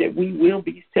decree that we will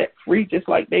be set free just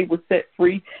like they were set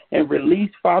free and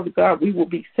released, Father God. We will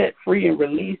be set free and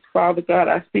released, Father God.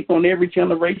 I speak on every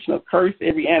generational curse,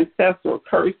 every ancestral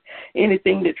curse,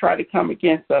 anything that try to come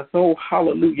against us. Oh,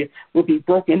 hallelujah, will be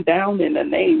broken down in the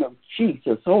name of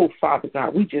Jesus. Oh, Father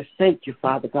God, we just thank you,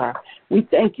 Father God. We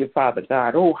thank you, Father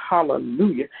God. Oh,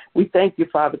 hallelujah. We thank you,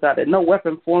 Father God, that no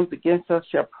weapon formed against us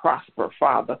shall prosper,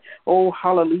 Father. Oh,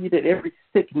 hallelujah, that every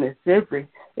sickness, every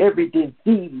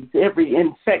disease, every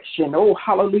infection, oh,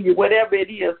 hallelujah, whatever it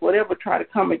is, whatever try to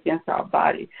come against our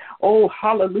body, oh,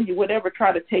 hallelujah, whatever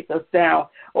try to take us down,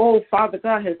 oh, Father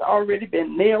God, has already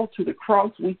been nailed to the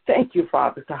cross. We thank you,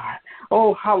 Father God.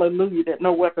 Oh, hallelujah, that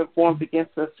no weapon formed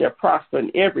against us shall prosper,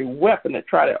 and every weapon that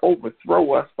try to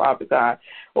overthrow us, Father God,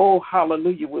 oh,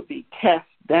 hallelujah, will be cast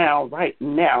down right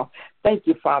now. Thank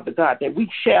you, Father God, that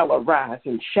we shall arise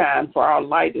and shine, for our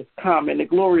light is come, and the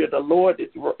glory of the Lord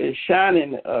is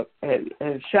shining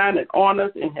on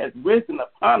us and has risen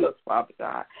upon us, Father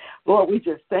God. Lord, we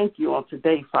just thank you on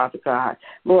today, Father God.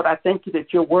 Lord, I thank you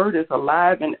that your word is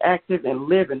alive and active and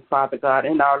living, Father God,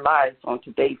 in our lives on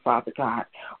today, Father God.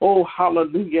 Oh,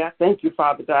 hallelujah. I thank you,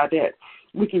 Father God, that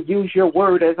we can use your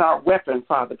word as our weapon,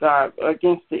 Father God,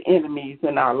 against the enemies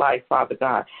in our life, Father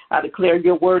God. I declare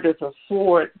your word as a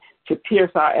sword to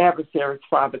pierce our adversaries,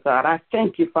 Father God. I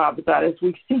thank you, Father God, as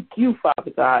we seek you,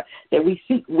 Father God, that we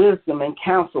seek wisdom and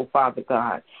counsel, Father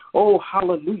God. Oh,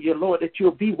 hallelujah, Lord, that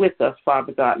you'll be with us,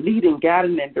 Father God, leading,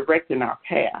 guiding, and directing our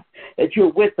path, that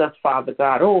you're with us, Father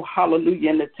God. Oh,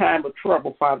 hallelujah, in the time of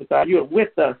trouble, Father God, you're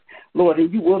with us, Lord,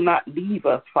 and you will not leave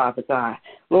us, Father God.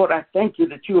 Lord, I thank you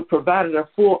that you have provided a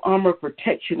full armor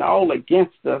protection all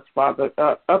against us, Father,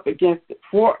 up against it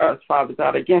for us, Father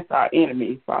God, against our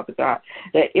enemies, Father God,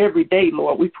 that every day,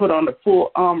 Lord, we put on the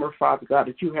full armor, Father God,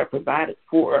 that you have provided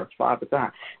for us, Father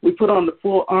God. We put on the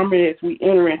full armor as we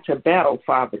enter into battle,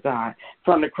 Father God,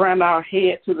 from the crown of our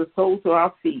head to the soles of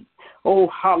our feet. Oh,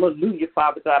 hallelujah,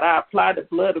 Father God. I apply the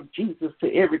blood of Jesus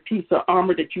to every piece of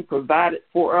armor that you provided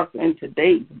for us in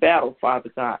today's battle,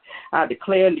 Father God. I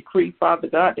declare and decree, Father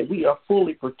God, that we are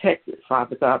fully protected,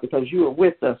 Father God, because you are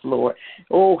with us, Lord.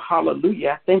 Oh, hallelujah.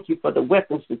 I thank you for the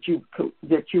weapons that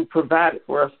you provided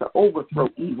for us to overthrow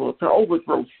evil, to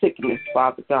overthrow sickness,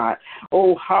 Father God.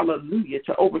 Oh, hallelujah,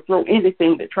 to overthrow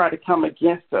anything that try to come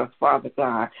against us, Father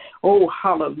God. Oh,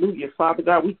 hallelujah, Father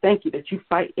God. We thank you that you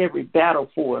fight every battle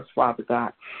for us, Father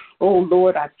God. Oh,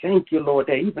 Lord, I thank you, Lord,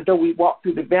 that even though we walk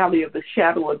through the valley of the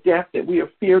shadow of death, that we have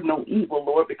feared no evil,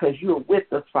 Lord, because you are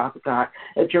with us, Father God.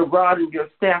 That your rod and your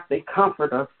staff, they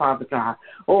comfort us, Father God.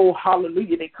 Oh,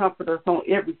 hallelujah, they comfort us on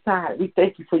every side. We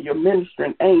thank you for your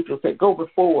ministering angels that go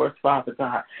before us, Father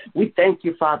God. We thank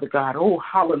you, Father God. Oh,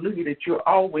 hallelujah, that you're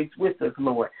always with us,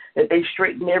 Lord, that they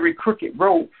straighten every crooked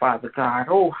road, Father God.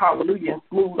 Oh, hallelujah, and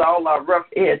smooth all our rough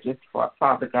edges,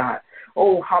 Father God.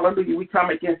 Oh, hallelujah, we come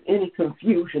against any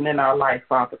confusion in our life,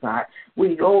 Father God.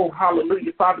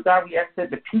 Hallelujah, Father God, we ask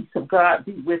that the peace of God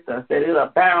be with us, that it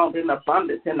abound in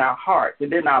abundance in our hearts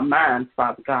and in our minds,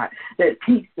 Father God, that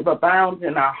peace abounds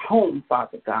in our home,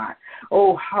 Father God.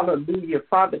 Oh, hallelujah,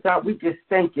 Father God, we just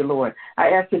thank you, Lord.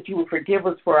 I ask that you will forgive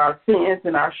us for our sins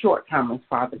and our shortcomings,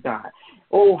 Father God.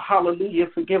 Oh, hallelujah.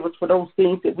 Forgive us for those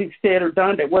things that we've said or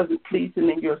done that wasn't pleasing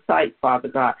in your sight, Father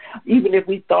God. Even if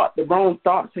we thought the wrong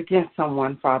thoughts against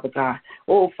someone, Father God.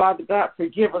 Oh, Father God,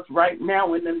 forgive us right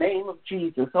now in the name of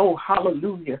Jesus. Oh,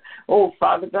 hallelujah. Oh,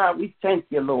 Father God, we thank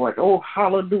you, Lord. Oh,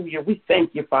 hallelujah. We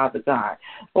thank you, Father God.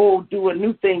 Oh, do a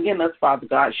new thing in us, Father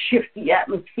God. Shift the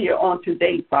atmosphere on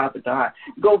today, Father God.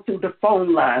 Go through the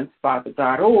phone lines, Father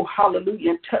God. Oh,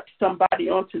 hallelujah. And touch somebody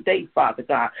on today, Father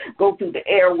God. Go through the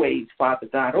airways, Father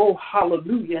God. Oh,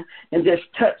 hallelujah. And just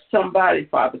touch somebody,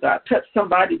 Father God. Touch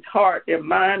somebody's heart, their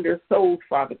mind, their soul,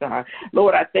 Father God.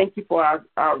 Lord, I thank you for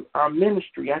our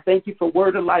ministry. I thank you for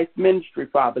Word of Life ministry,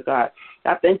 Father God.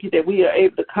 I thank you that we are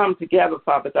able to come together,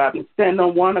 Father God, and stand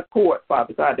on one accord,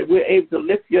 Father God, that we're able to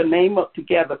lift your name up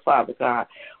together, Father God.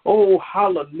 Oh,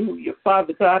 hallelujah.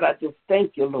 Father God, I just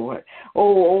thank you, Lord.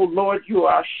 Oh, Lord, you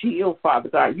are our shield, Father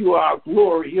God. You are our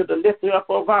glory. You're the lifter up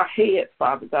of our heads,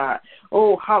 Father God.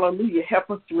 Oh, hallelujah. Help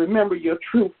us to remember your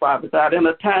truth, Father God, in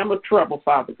a time of trouble,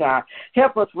 Father God.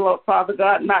 Help us, Lord, Father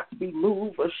God, not to be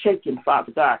moved or shaken,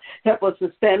 Father God. Help us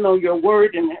to stand on your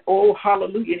word and, oh,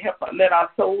 hallelujah, help us let our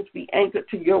souls be anchored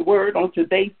to your word on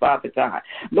today, Father God.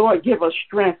 Lord, give us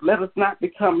strength. Let us not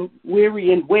become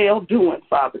weary in well-doing,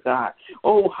 Father God.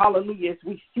 Oh, hallelujah, as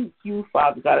we seek you,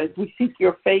 Father God, as we seek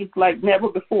your face like never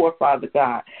before, Father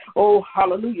God. Oh,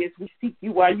 hallelujah, as we seek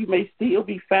you while you may still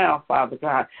be found, Father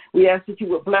God. We ask that you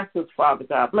would bless us, Father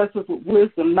God. Bless us with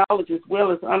wisdom, knowledge, as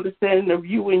well as understanding of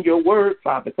you and your word,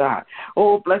 Father God.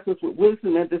 Oh, bless us with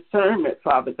wisdom and discernment,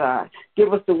 Father God.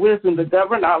 Give us the wisdom to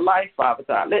govern our life, Father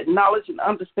God. Let knowledge and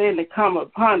understanding come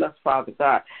upon us, Father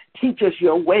God. Teach us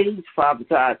your ways, Father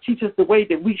God. Teach us the way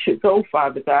that we should go,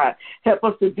 Father God. Help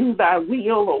us to do thy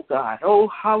will, oh God. Oh,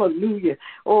 hallelujah.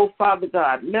 Oh, Father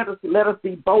God, let us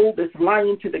be bold as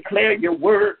lion to declare your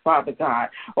word, Father God.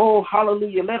 Oh,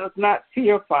 hallelujah. Let us not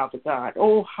fear, Father God.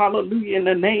 Oh, hallelujah, in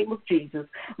the name of Jesus.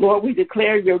 Lord, we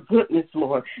declare your goodness,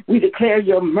 Lord. We declare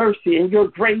your mercy and your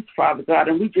grace, Father God,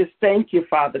 and we just thank you,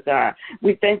 Father God.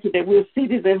 We thank you that we're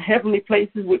seated in heavenly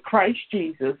places with Christ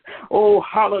Jesus. Oh,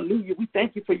 hallelujah. We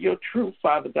thank you for your truth,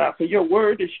 Father God, for your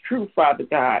word is true, Father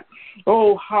God.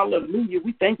 Oh, hallelujah.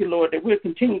 We thank you, Lord, that we'll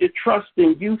continue to trust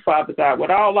in you, Father God, with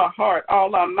all our heart,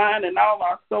 all our mind, and all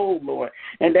our soul, Lord,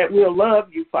 and that we'll love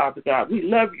you, Father God. We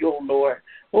love you, oh Lord.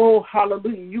 Oh,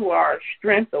 hallelujah. You are our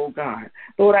strength, oh God.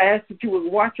 Lord, I ask that you would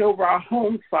watch over our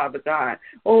homes, Father God.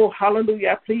 Oh, hallelujah.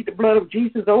 I plead the blood of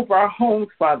Jesus over our homes,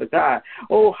 Father God.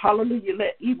 Oh, hallelujah.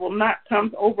 Let evil not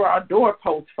come over our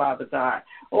doorposts, Father God.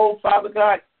 Oh, Father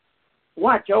God,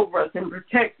 watch over us and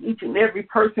protect each and every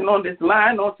person on this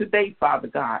line on today, Father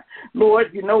God. Lord,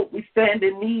 you know what we stand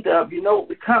in need of. You know what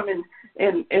we come in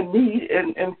need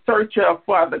and search of,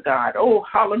 Father God. Oh,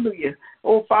 hallelujah.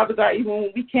 Oh, Father God, even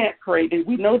when we can't pray, that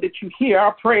we know that you hear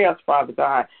our prayers, Father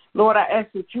God. Lord, I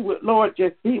ask that you would, Lord,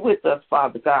 just be with us,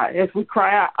 Father God, as we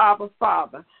cry out, Abba,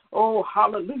 Father. Oh,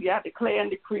 hallelujah. I declare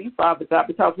and decree, Father God,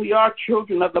 because we are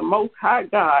children of the Most High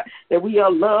God, that we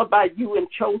are loved by you and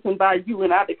chosen by you.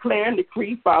 And I declare and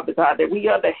decree, Father God, that we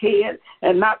are the head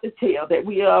and not the tail, that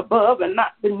we are above and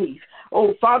not beneath.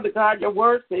 Oh, Father God, your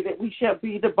word say that we shall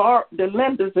be the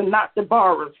lenders and not the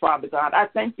borrowers, Father God. I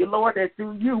thank you, Lord, that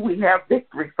through you we have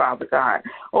victory, Father God.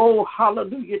 Oh,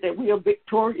 hallelujah, that we are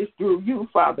victorious through you,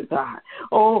 Father God.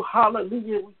 Oh,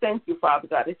 hallelujah, we thank you, Father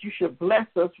God, that you should bless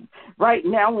us right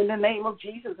now in the name of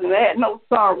Jesus and add no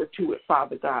sorrow to it,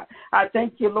 Father God. I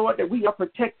thank you, Lord, that we are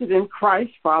protected in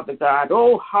Christ, Father God.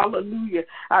 Oh, hallelujah.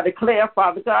 I declare,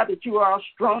 Father God, that you are our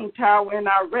strong tower and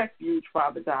our refuge,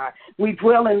 Father God. We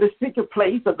dwell in the secret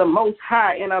place of the Most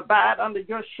High and abide under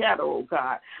your shadow, oh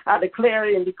God. I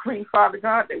declare and decree, Father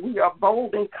God, that we are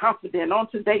bold and confident on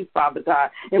today, Father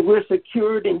God, and we're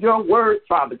secured in your word,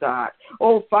 Father God.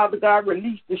 Oh, Father God,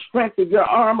 release the strength of your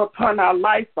arm upon our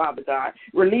life, Father God.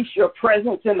 Release your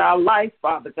presence in our life,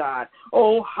 Father God.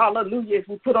 Oh, hallelujah, as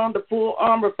we put on the full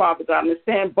armor, Father God, and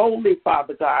stand boldly,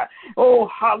 Father God. Oh,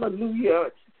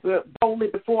 hallelujah. Boldly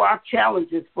before our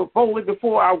challenges, boldly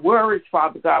before our worries,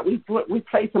 Father God. We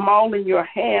place them all in your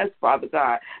hands, Father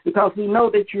God, because we know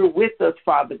that you're with us,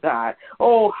 Father God.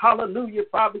 Oh, hallelujah,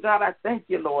 Father God, I thank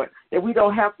you, Lord, that we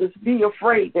don't have to be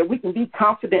afraid, that we can be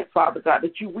confident, Father God,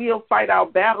 that you will fight our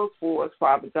battles for us,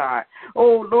 Father God.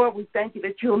 Oh, Lord, we thank you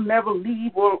that you'll never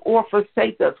leave or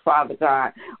forsake us, Father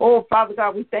God. Oh, Father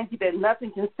God, we thank you that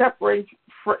nothing can separate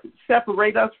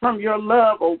us from your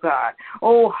love, oh God.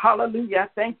 Oh, hallelujah. I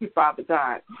thank you, Father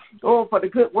God. Oh, for the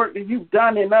good work that you've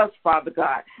done in us, Father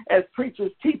God, as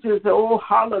preachers, teachers, oh,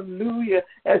 hallelujah,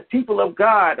 as people of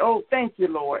God. Oh, thank you,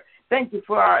 Lord. Thank you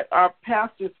for our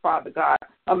pastors, Father God,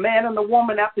 a man and a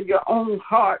woman after your own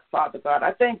heart, Father God.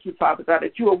 I thank you, Father God,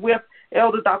 that you are with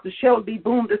Elder Dr. Shelby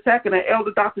Boone II and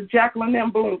Elder Dr. Jacqueline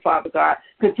M. Boone, Father God.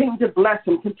 Continue to bless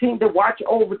them. Continue to watch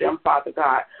over them, Father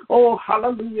God. Oh,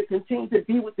 hallelujah. Continue to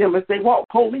be with them as they walk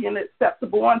holy and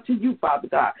acceptable unto you, Father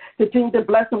God. Continue to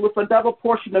bless them with a double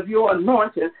portion of your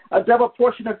anointing, a double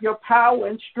portion of your power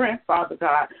and strength, Father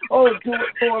God. Oh, do it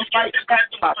for them right now,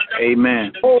 Father.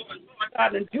 Amen. Oh,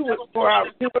 God, and do it for our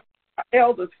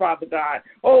elders, Father God.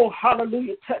 Oh,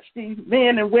 hallelujah. Touch these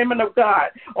men and women of God.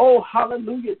 Oh,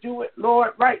 hallelujah. Do it,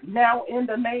 Lord, right now in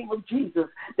the name of Jesus,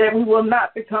 that we will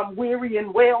not become weary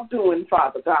in well-doing,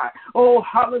 Father God. Oh,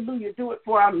 hallelujah. Do it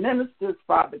for our ministers,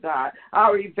 Father God,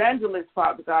 our evangelists,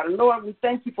 Father God. And, Lord, we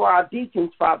thank you for our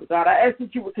deacons, Father God. I ask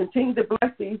that you would continue to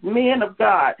bless these men of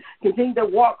God, continue to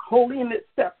walk holy and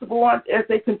acceptable as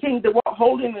they continue to walk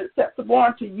holy and acceptable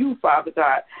unto you, Father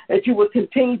God, that you would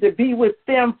continue to be with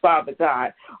them, Father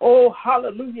God. Oh,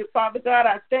 hallelujah, Father God.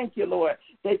 I thank you, Lord,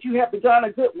 that you have begun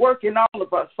a good work in all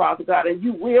of us, Father God, and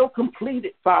you will complete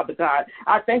it, Father God.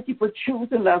 I thank you for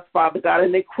choosing us, Father God,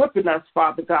 and equipping us,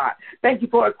 Father God. Thank you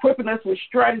for equipping us with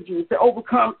strategies to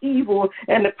overcome evil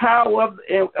and the power of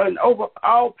and over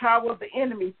all power of the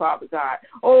enemy, Father God.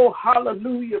 Oh,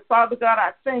 hallelujah, Father God.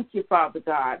 I thank you, Father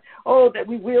God. Oh, that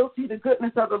we will see the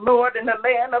goodness of the Lord in the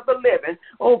land of the living.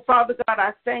 Oh, Father God,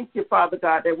 I thank you, Father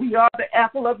God, that we are the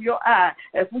apple of your eye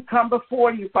as we come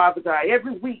before you, Father God,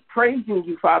 every week praising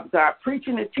you, Father God,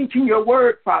 preaching and teaching your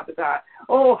word, Father God.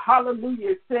 Oh,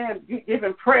 hallelujah, saying,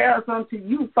 giving prayers unto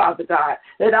you, Father God,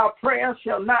 that our prayers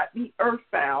shall not be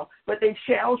earthbound, but they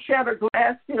shall shatter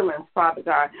glass ceilings, Father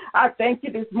God. I thank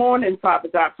you this morning, Father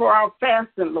God, for our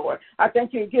fasting, Lord. I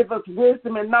thank you to give us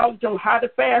wisdom and knowledge on how to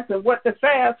fast and what to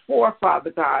fast for,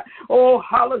 Father God. Oh,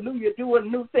 hallelujah, do a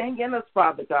new thing in us,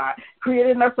 Father God,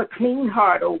 creating us a clean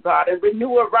heart, oh God, and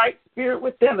renew a right spirit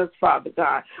within us, Father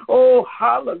God. Oh,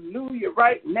 hallelujah,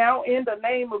 right now in the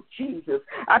name of Jesus.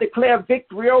 I declare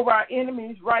victory over our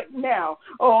enemies right now.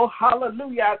 Oh,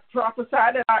 hallelujah. I prophesy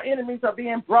that our enemies are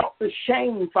being brought to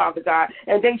shame, Father God,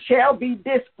 and they shall be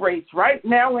disgraced right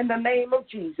now in the name of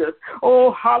Jesus.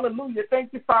 Oh, hallelujah.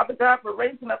 Thank you, Father God, for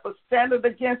raising up a standard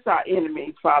against our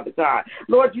enemies, Father God.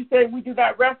 Lord, you say we do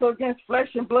not wrestle against flesh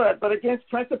and blood, but against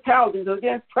principalities,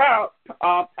 against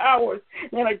powers,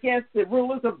 and against the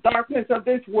rulers of darkness of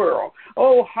this world.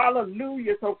 Oh,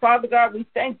 hallelujah. So, Father God, we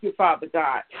thank you, Father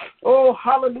God. Oh,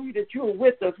 hallelujah, that you are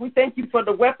with us. We thank you for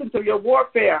the weapons of your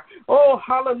warfare. Oh,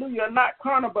 hallelujah, not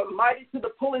carnal, but mighty to the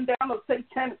pulling down of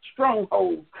satanic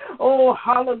strongholds. Oh,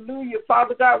 hallelujah,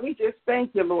 Father God, we just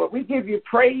thank you, Lord. We give you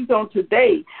praise on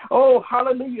today. Oh,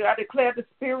 hallelujah, I declare the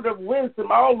spirit of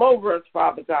wisdom all over us,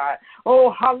 Father God.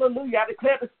 Oh, hallelujah, I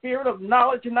declare the spirit of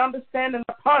knowledge and understanding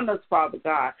upon us, Father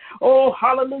God. Oh,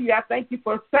 hallelujah, I thank you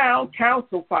for sound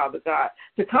counsel, Father God,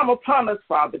 to come upon us,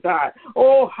 Father God.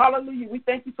 Oh, hallelujah, we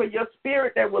thank you for your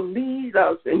spirit that will lead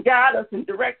us and guide us and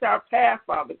direct our path,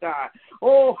 Father God.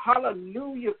 Oh,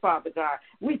 hallelujah, Father God.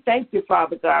 We thank you,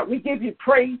 Father God. We give you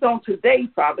praise on today,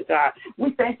 Father God.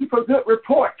 We thank you for good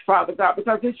reports, Father God,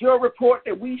 because it's your report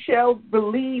that we shall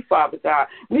believe, Father God.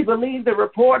 We believe the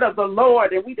report of the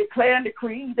Lord, and we declare and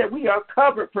decree that we are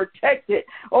covered, protected.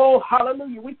 Oh,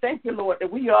 hallelujah. We thank you, Lord,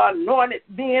 that we are anointed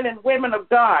men and women of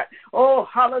God. Oh,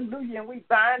 hallelujah. And we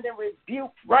bind and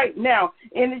rebuke right now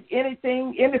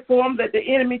anything, any form that the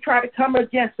enemy try to come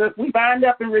against us. We bind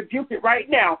up and rebuke it right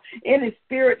now. Any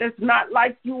spirit that's not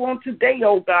like you on today,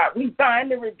 oh God, we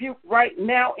bind and rebuke right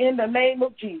now in the name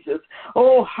of Jesus.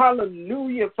 Oh,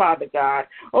 hallelujah, Father God.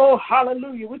 Oh,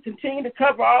 hallelujah. We continue to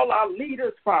cover all our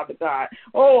leaders, Father God.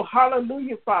 Oh,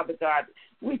 hallelujah, Father God.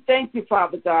 We thank you,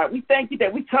 Father God. We thank you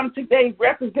that we come today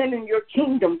representing your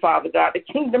kingdom, Father God, the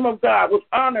kingdom of God, with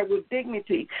honor, with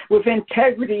dignity, with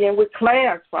integrity, and with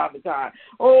class, Father God.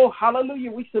 Oh,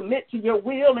 hallelujah. We submit to your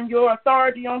will and your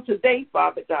authority on today,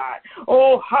 Father God.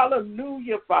 Oh,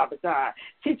 hallelujah, Father God.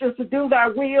 Teach us to do thy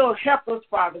will. Help us,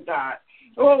 Father God.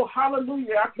 Oh,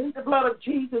 hallelujah. I plead the blood of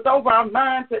Jesus over our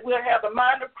minds, that we'll have the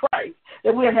mind of Christ,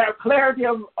 that we'll have clarity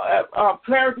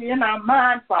in our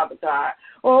mind, Father God.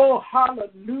 Oh,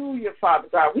 hallelujah, Father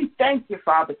God. We thank you,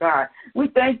 Father God. We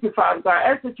thank you, Father God.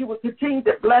 I ask that you would continue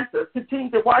to bless us, continue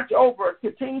to watch over us,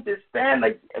 continue to stand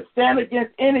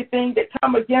against anything that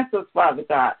come against us, Father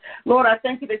God. Lord, I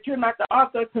thank you that you're not the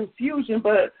author of confusion,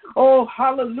 but, oh,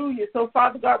 hallelujah. So,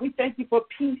 Father God, we thank you for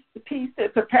peace, the peace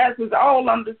that surpasses all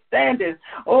understanding.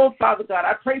 Oh, Father God,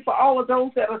 I pray for all of those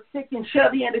that are sick and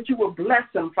shut in, that you will bless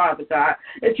them, Father God,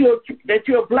 that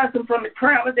you'll bless them from the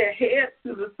crown of their heads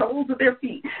to the soles of their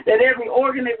feet, that every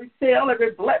organ, every cell,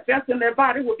 every blood vessel in their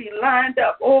body will be lined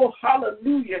up, oh,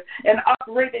 hallelujah, and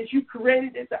operate as you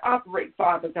created it to operate,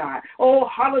 Father God. Oh,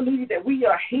 hallelujah, that we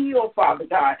are healed, Father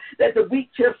God, that the weak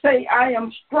shall say, I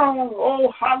am strong.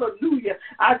 Oh, hallelujah.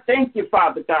 I thank you,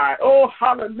 Father God. Oh,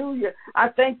 hallelujah. I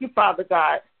thank you, Father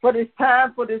God, for this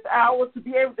time, for this hour, to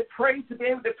be able to pray, to be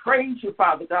able to praise you,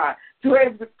 Father God,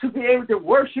 to be able to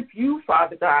worship you,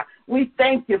 Father God. We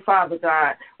thank you, Father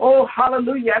God. Oh,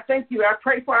 hallelujah. I thank you. I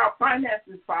pray for our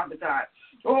finances, Father God.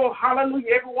 Oh,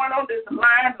 hallelujah. Everyone on this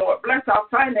line, Lord, bless our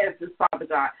finances, Father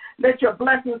God. Let your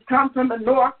blessings come from the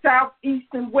north, south, east,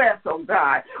 and west, oh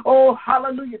God. Oh,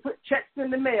 hallelujah. Put checks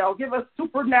in the mail. Give us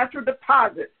supernatural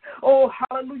deposits. Oh,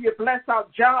 hallelujah. Bless our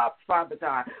jobs, Father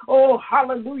God. Oh,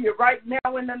 hallelujah. Right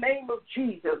now in the name of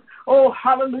Jesus. Oh,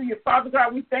 hallelujah. Father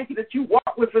God, we thank you that you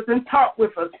walk with us and talk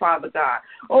with us, Father God.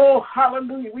 Oh,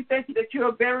 hallelujah. We thank you that you're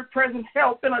a very present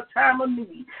help in a time of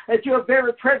need, that you're a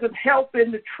very present help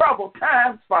in the troubled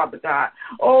times, Father God.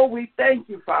 Oh, we thank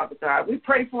you, Father God. We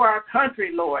pray for our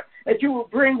country, Lord, that you will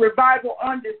bring revival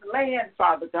on this land,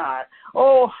 Father God.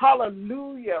 Oh,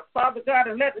 hallelujah, Father God,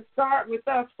 and let it start with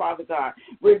us, Father God.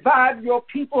 Revive your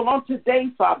people on today,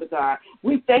 Father God.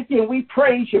 We thank you and we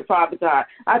praise you, Father God.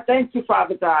 I thank you,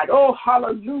 Father God. Oh,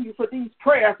 hallelujah, for these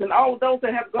prayers and all those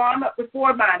that have gone up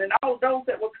before mine and all those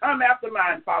that will come after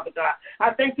mine, Father God.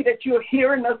 I thank you that you're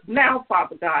hearing us now,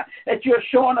 Father God, that you're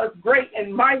showing us great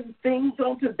and mighty things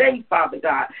on today, Father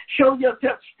God. Show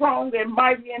yourself strong and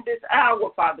mighty in this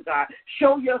hour, Father God.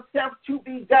 Show yourself to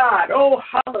be God. Oh,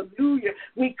 hallelujah.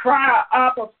 We cry,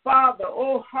 Abba, Father.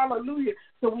 Oh, hallelujah.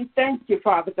 So we thank you,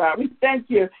 Father God. We thank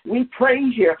you. We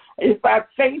praise you. It's by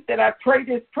faith that I pray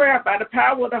this prayer by the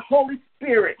power of the Holy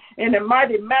Spirit in the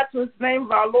mighty, matchless name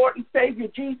of our Lord and Savior,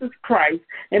 Jesus Christ.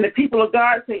 And the people of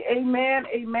God say amen,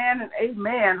 amen, and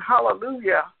amen.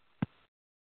 Hallelujah.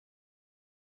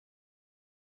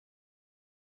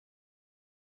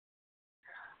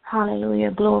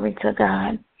 Hallelujah. Glory to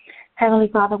God. Heavenly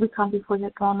Father, we come before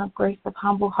your throne of grace of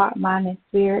humble heart, mind, and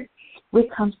spirit. We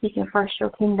come seeking first your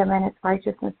kingdom and its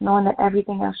righteousness, knowing that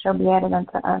everything else shall be added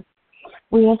unto us.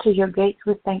 We enter your gates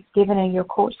with thanksgiving and your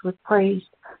courts with praise.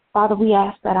 Father, we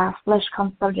ask that our flesh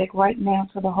come subject right now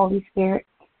to the Holy Spirit,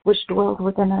 which dwells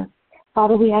within us.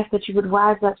 Father, we ask that you would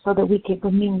rise up so that we can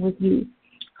commune with you.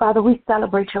 Father, we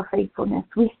celebrate your faithfulness.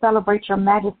 We celebrate your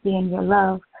majesty and your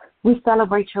love. We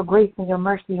celebrate your grace and your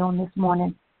mercy on this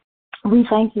morning. We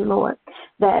thank you, Lord,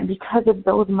 that because of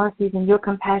those mercies and your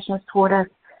compassions toward us,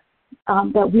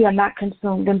 that we are not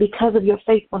consumed. And because of your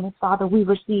faithfulness, Father, we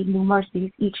receive new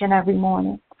mercies each and every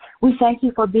morning. We thank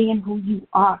you for being who you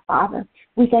are, Father.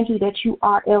 We thank you that you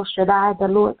are El Shaddai, the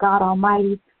Lord God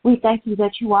Almighty. We thank you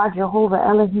that you are Jehovah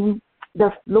Elohim,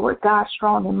 the Lord God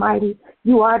strong and mighty.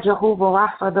 You are Jehovah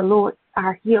Rapha, the Lord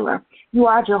our healer. You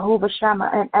are Jehovah Shammah,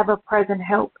 an ever-present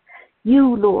help.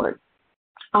 You, Lord,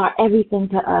 are everything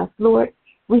to us. Lord,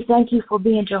 we thank you for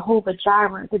being Jehovah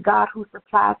Jireh, the God who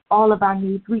supplies all of our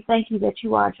needs. We thank you that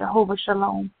you are Jehovah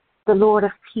Shalom, the Lord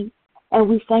of peace. And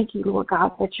we thank you, Lord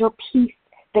God, that your peace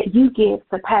that you give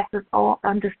surpasses all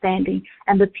understanding.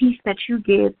 And the peace that you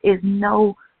give is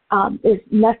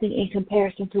nothing in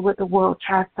comparison to what the world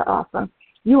tries to offer.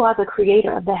 You are the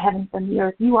creator of the heavens and the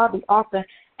earth. You are the author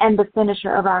and the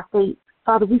finisher of our faith.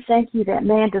 Father, we thank you that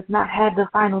man does not have the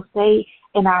final say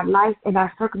in our life, in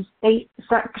our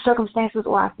circumstances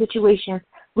or our situations.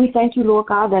 We thank you, Lord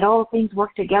God, that all things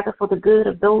work together for the good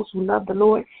of those who love the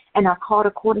Lord and are called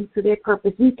according to their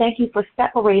purpose. We thank you for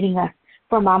separating us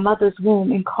from our mother's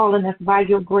womb and calling us by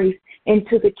your grace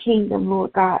into the kingdom,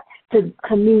 Lord God, to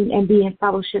commune and be in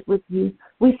fellowship with you.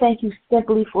 We thank you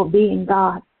simply for being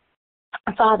God.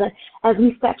 Father, as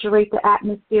we saturate the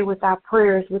atmosphere with our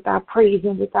prayers, with our praise,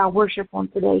 and with our worship on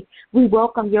today, we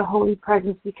welcome your holy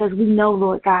presence because we know,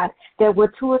 Lord God, that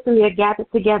where two or three are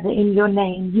gathered together in your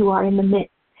name, you are in the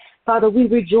midst. Father, we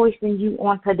rejoice in you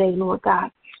on today, Lord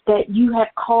God, that you have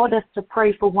called us to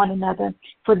pray for one another.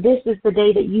 For this is the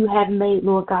day that you have made,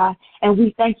 Lord God, and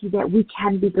we thank you that we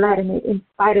can be glad in it in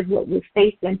spite of what we're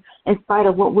facing, in spite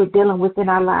of what we're dealing with in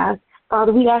our lives.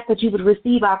 Father, we ask that you would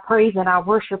receive our praise and our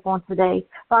worship on today.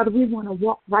 Father, we want to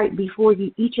walk right before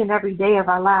you each and every day of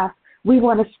our lives. We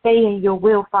want to stay in your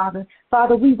will, Father.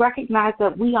 Father, we recognize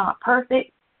that we aren't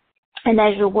perfect. And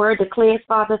as your word declares,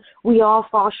 Father, we all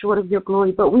fall short of your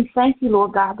glory. But we thank you,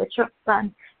 Lord God, that your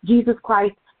Son, Jesus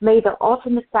Christ, made the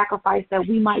ultimate sacrifice that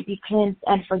we might be cleansed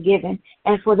and forgiven.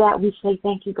 And for that, we say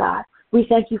thank you, God. We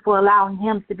thank you for allowing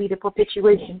him to be the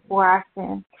propitiation for our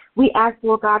sins. We ask,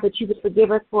 Lord God, that you would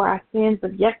forgive us for our sins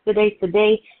of yesterday,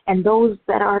 today, and those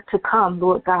that are to come,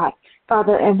 Lord God.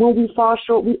 Father, and when we fall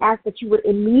short, we ask that you would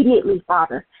immediately,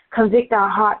 Father, Convict our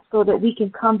hearts so that we can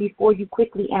come before you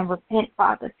quickly and repent,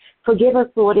 Father. Forgive us,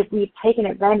 Lord, if we've taken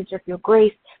advantage of your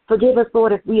grace. Forgive us,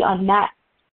 Lord, if we are not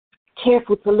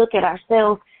careful to look at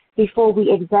ourselves before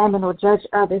we examine or judge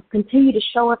others. Continue to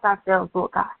show us ourselves,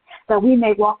 Lord God, that we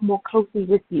may walk more closely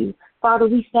with you. Father,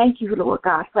 we thank you, Lord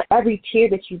God, for every tear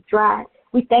that you've dried.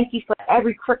 We thank you for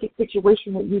every crooked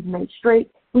situation that you've made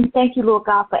straight. We thank you, Lord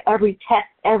God, for every test,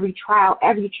 every trial,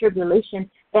 every tribulation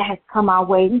that has come our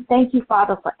way. We thank you,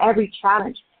 Father, for every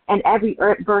challenge and every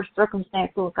adverse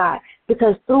circumstance, Lord God,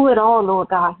 because through it all, Lord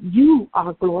God, you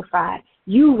are glorified.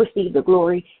 You receive the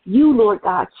glory. You, Lord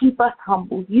God, keep us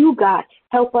humble. You, God,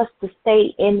 help us to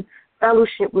stay in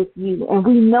fellowship with you. And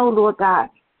we know, Lord God,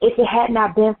 if it had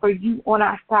not been for you on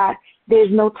our side,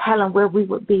 there's no telling where we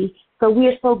would be. So we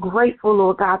are so grateful,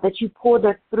 Lord God, that you pulled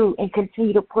us through and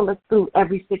continue to pull us through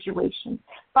every situation.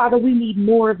 Father, we need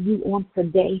more of you on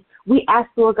today. We ask,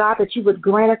 Lord God, that you would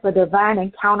grant us a divine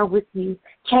encounter with you.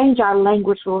 Change our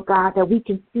language, Lord God, that we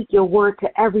can speak your word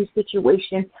to every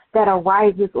situation that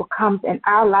arises or comes in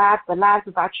our lives, the lives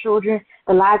of our children,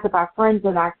 the lives of our friends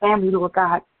and our family, Lord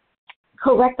God.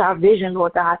 Correct our vision,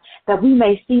 Lord God, that we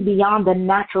may see beyond the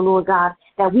natural, Lord God,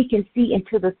 that we can see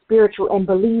into the spiritual and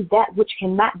believe that which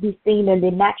cannot be seen in the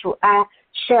natural eye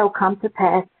shall come to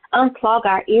pass. Unclog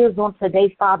our ears on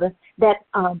today, Father, that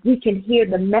we can hear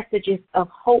the messages of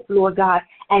hope, Lord God,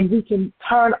 and we can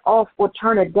turn off or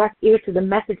turn a deaf ear to the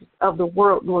messages of the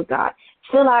world, Lord God.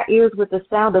 Fill our ears with the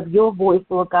sound of your voice,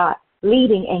 Lord God,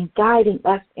 leading and guiding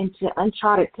us into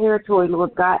uncharted territory,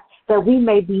 Lord God, that we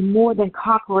may be more than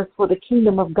conquerors for the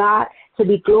kingdom of God to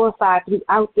be glorified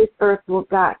throughout this earth, Lord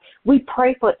God. We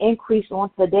pray for increase on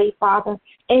today, Father.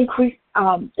 Increase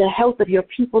the health of your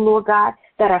people, Lord God,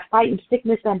 that are fighting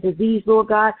sickness and disease, Lord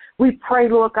God. We pray,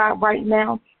 Lord God, right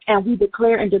now, and we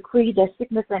declare and decree that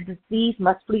sickness and disease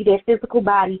must flee their physical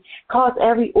body. Cause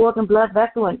every organ, blood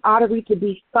vessel, and artery to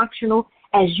be functional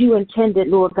as you intended,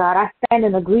 Lord God. I stand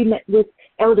in agreement with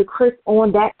Elder Chris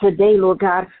on that today, Lord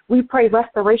God. We pray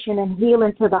restoration and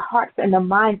healing to the hearts and the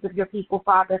minds of your people,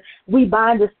 Father. We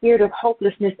bind the spirit of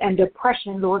hopelessness and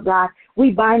depression, Lord God.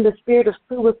 We bind the spirit of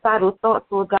suicidal thoughts,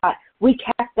 Lord God. We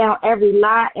cast down every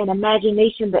lie and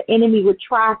imagination the enemy would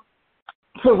try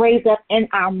to raise up in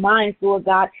our minds, Lord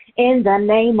God, in the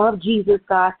name of Jesus,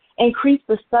 God. Increase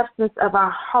the substance of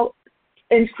our hope.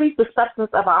 Increase the substance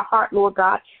of our heart, Lord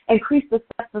God. Increase the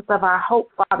substance of our hope,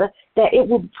 Father, that it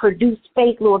will produce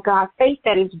faith, Lord God. Faith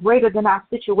that is greater than our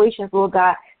situations, Lord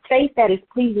God. Faith that is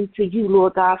pleasing to you,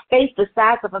 Lord God. Faith the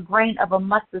size of a grain of a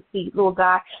mustard seed, Lord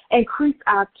God. Increase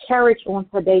our courage on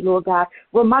today, Lord God.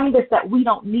 Remind us that we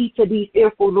don't need to be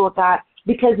fearful, Lord God,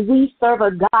 because we serve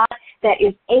a God that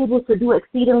is able to do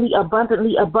exceedingly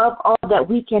abundantly above all that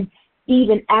we can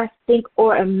even ask, think,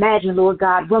 or imagine, Lord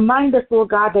God. Remind us, Lord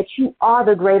God, that you are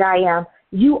the great I am.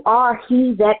 You are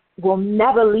he that will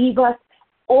never leave us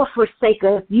or forsake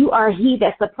us. You are he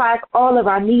that supplies all of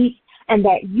our needs, and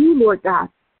that you, Lord God,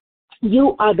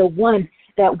 you are the one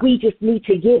that we just need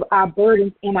to give our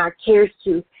burdens and our cares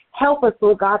to. Help us,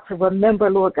 Lord God, to remember,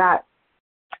 Lord God,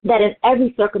 that in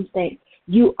every circumstance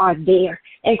you are there.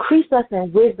 Increase us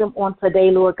in wisdom on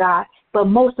today, Lord God. But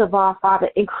most of all, Father,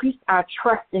 increase our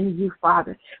trust in you,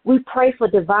 Father. We pray for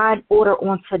divine order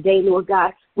on today, Lord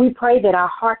God. We pray that our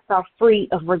hearts are free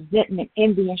of resentment,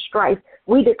 envy, and strife.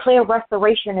 We declare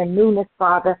restoration and newness,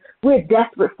 Father. We're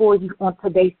desperate for you on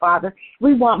today, Father.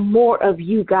 We want more of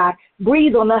you, God.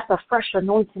 Breathe on us a fresh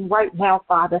anointing right now,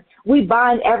 Father. We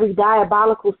bind every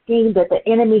diabolical scheme that the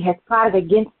enemy has plotted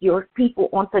against your people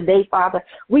on today, Father.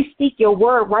 We speak your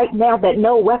word right now that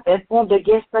no weapon formed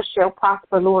against us shall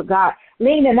prosper, Lord God.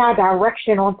 Lean in our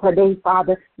direction on today,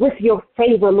 Father, with your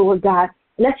favor, Lord God.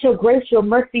 Let your grace, your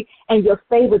mercy, and your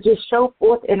favor just show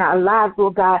forth in our lives,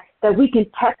 Lord God, that we can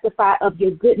testify of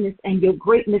your goodness and your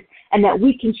greatness, and that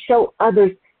we can show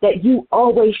others that you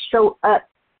always show up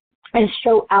and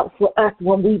show out for us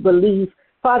when we believe.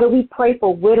 Father, we pray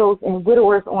for widows and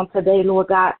widowers on today, Lord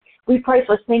God. We pray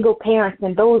for single parents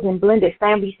and those in blended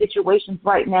family situations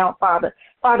right now, Father.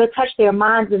 Father, touch their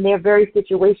minds in their very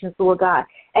situations, Lord God.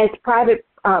 As private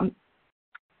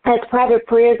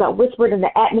prayers are whispered in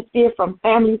the atmosphere from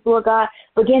families, Lord God,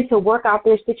 begin to work out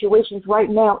their situations right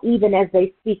now, even as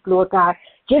they speak, Lord God.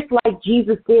 Just like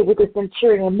Jesus did with the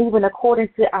centurion, moving according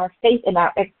to our faith and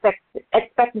our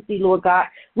expectancy, Lord God.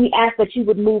 We ask that you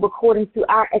would move according to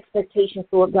our expectations,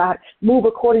 Lord God. Move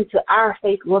according to our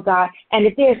faith, Lord God. And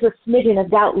if there's a smidgen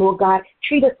of doubt, Lord God,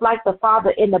 treat us like the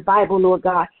Father in the Bible, Lord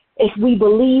God. If we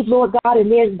believe, Lord God, and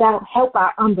there's doubt, help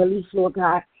our unbelief, Lord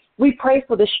God. We pray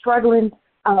for the struggling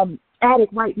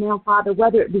addict right now, Father,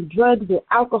 whether it be drugs or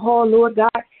alcohol, Lord God.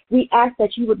 We ask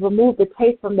that you would remove the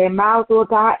taste from their mouths, Lord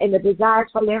God, and the desires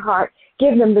from their heart.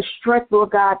 Give them the strength,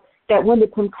 Lord God, that when the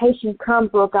temptation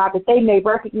comes, Lord God, that they may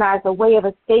recognize a way of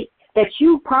escape that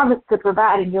you promised to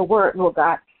provide in your word, Lord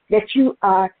God, that you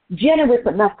are generous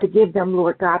enough to give them,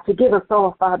 Lord God, to give us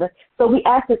all, Father. So we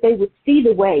ask that they would see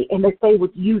the way and that they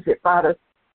would use it, Father.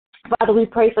 Father, we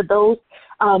pray for those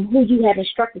who you have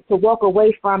instructed to walk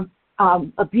away from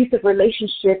abusive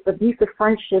relationships, abusive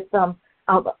friendships,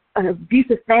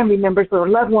 abusive family members or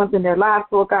loved ones in their lives,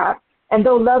 Lord God. And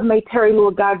though love may tarry,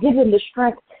 Lord God, give them the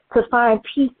strength to find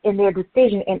peace in their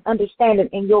decision and understanding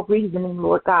in your reasoning,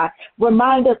 Lord God.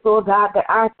 Remind us, Lord God, that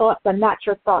our thoughts are not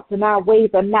your thoughts and our ways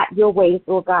are not your ways,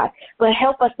 Lord God. But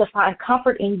help us to find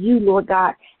comfort in you, Lord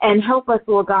God, and help us,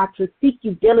 Lord God, to seek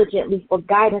you diligently for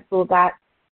guidance, Lord God,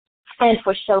 and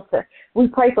for shelter. We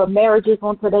pray for marriages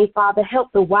on today, Father.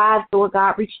 Help the wives, Lord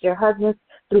God, reach their husbands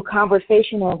through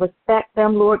conversation and respect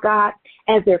them, Lord God,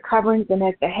 as their coverings and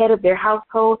as the head of their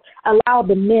household. Allow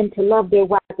the men to love their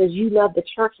wives as you love the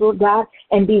church, Lord God,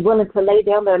 and be willing to lay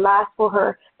down their lives for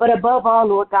her. But above all,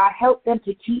 Lord God, help them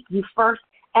to keep you first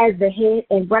as the head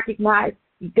and recognize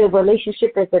the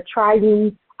relationship as a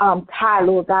triune tie,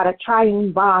 Lord God, a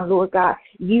triune bond, Lord God,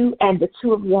 you and the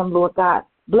two of them, Lord God.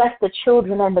 Bless the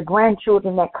children and the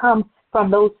grandchildren that come from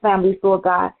those families, Lord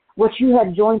God. What you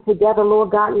have joined together,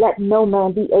 Lord God, let no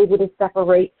man be able to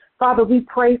separate. Father, we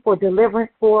pray for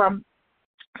deliverance from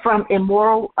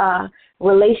immoral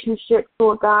relationships,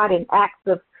 Lord God, and acts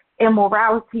of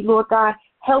immorality, Lord God.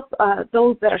 Help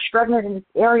those that are struggling in this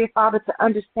area, Father, to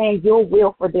understand your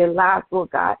will for their lives,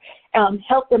 Lord God.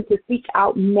 Help them to seek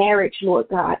out marriage, Lord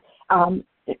God,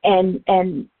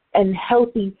 and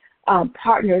healthy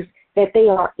partners that they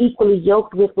are equally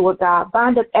yoked with, Lord God.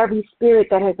 Bind up every spirit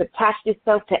that has attached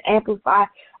itself to amplify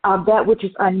that which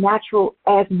is unnatural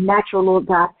as natural, Lord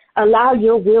God. Allow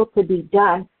your will to be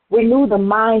done. Renew the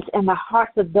minds and the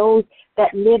hearts of those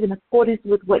that live in accordance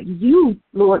with what you,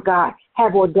 Lord God,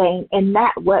 have ordained and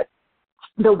not what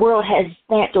the world has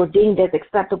stamped or deemed as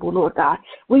acceptable, Lord God.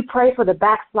 We pray for the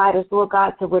backsliders, Lord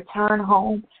God, to return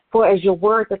home. For as your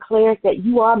word declares that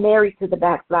you are married to the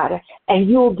backslider, and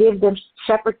you will give them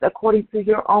shepherds according to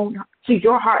your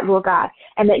heart, Lord God,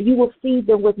 and that you will feed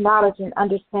them with knowledge and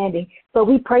understanding. So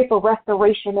we pray for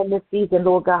restoration in this season,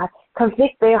 Lord God.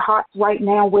 Convict their hearts right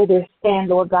now where they stand,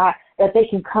 Lord God, that they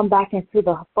can come back into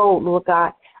the fold, Lord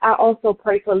God. I also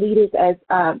pray for leaders as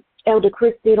Elder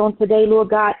Chris did on today, Lord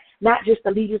God, not just the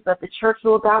leaders of the church,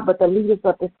 Lord God, but the leaders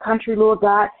of this country, Lord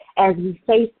God, as we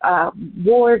face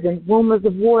wars and rumors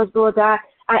of wars, Lord God.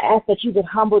 I ask that you would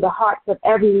humble the hearts of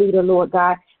every leader, Lord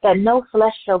God, that no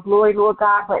flesh shall glory, Lord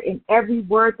God, but in every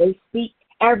word they speak,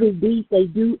 every deed they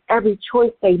do, every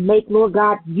choice they make, Lord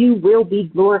God, you will be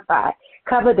glorified.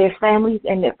 Cover their families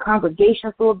and their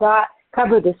congregations, Lord God.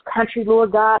 Cover this country,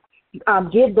 Lord God.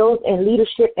 Give those in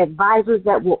leadership advisors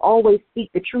that will always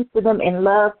speak the truth to them in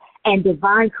love and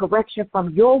divine correction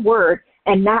from your word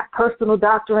and not personal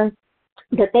doctrines,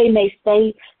 that they may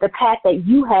stay the path that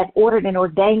you have ordered and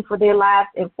ordained for their lives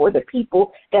and for the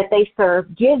people that they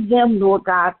serve. Give them, Lord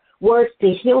God, words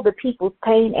to heal the people's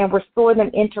pain and restore them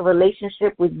into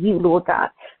relationship with you, Lord God.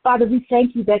 Father, we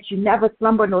thank you that you never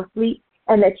slumber nor sleep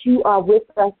and that you are with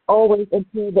us always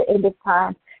until the end of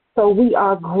time. So we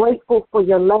are grateful for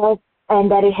your love and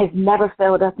that it has never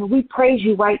failed us. And we praise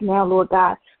you right now, Lord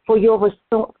God, for your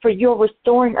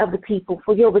restoring of the people,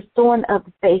 for your restoring of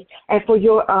the faith, and for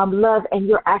your love and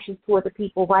your actions toward the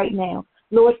people right now.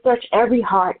 Lord, search every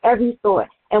heart, every thought,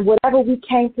 and whatever we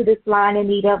came to this line in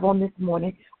need of on this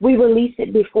morning, we release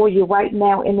it before you right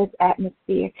now in this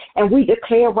atmosphere. And we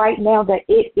declare right now that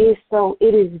it is so,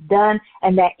 it is done,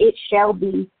 and that it shall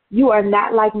be. You are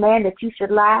not like man that you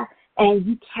should lie,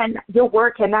 and your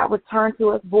word cannot return to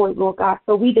us void, Lord God.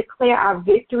 So we declare our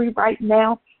victory right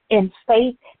now in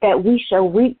faith that we shall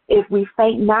reap if we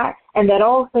faint not, and that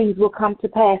all things will come to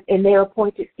pass in their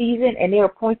appointed season and their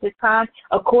appointed time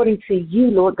according to you,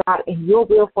 Lord God, and your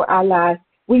will for our lives.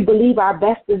 We believe our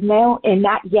best is now and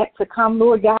not yet to come,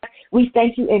 Lord God. We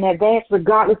thank you in advance,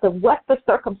 regardless of what the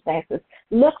circumstances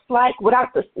looks like,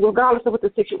 regardless of what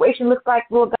the situation looks like,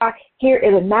 Lord God, here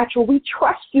in the natural. We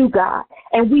trust you, God,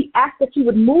 and we ask that you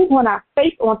would move on our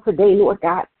faith on today, Lord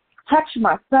God. Touch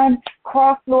my son,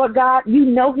 Cross, Lord God. You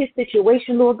know his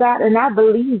situation, Lord God, and I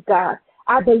believe, God.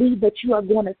 I believe that you are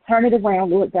going to turn it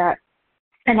around, Lord God.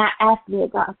 And I ask,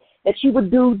 Lord God, that you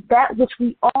would do that which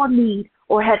we all need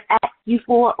or have asked you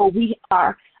for, or we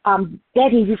are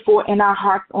begging you for in our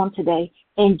hearts on today.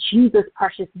 In Jesus'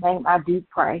 precious name, I do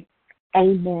pray.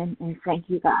 Amen, and thank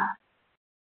you, God.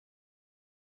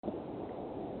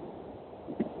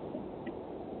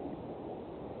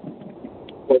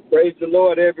 Well, praise the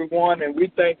Lord, everyone, and we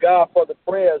thank God for the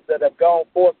prayers that have gone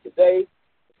forth today,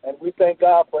 and we thank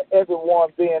God for everyone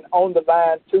being on the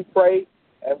line to pray,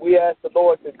 and we ask the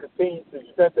Lord to continue to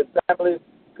strengthen families,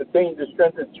 continue to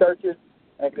strengthen churches,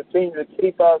 and continue to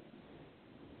keep us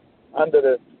under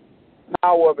the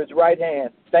power of His right hand.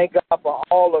 Thank God for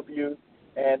all of you,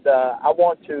 and I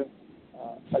want to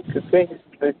continue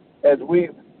to, as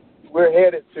we're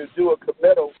headed to do a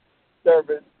committal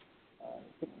service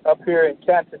up here in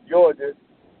Canton, Georgia,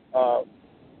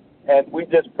 and we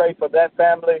just pray for that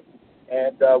family,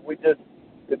 and we just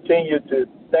continue to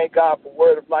thank God for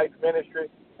Word of Life Ministry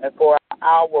and for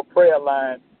our prayer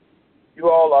line. You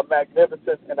all are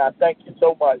magnificent, and I thank you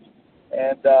so much.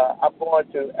 And I'm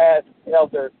going to ask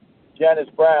Elder Janice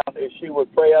Brown if she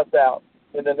would pray us out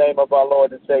in the name of our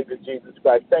Lord and Savior Jesus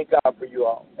Christ. Thank God for you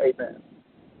all. Amen.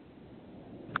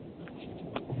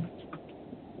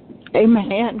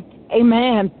 Amen.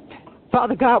 Amen.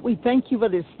 Father God, we thank you for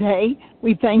this day.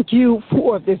 We thank you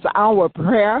for this hour of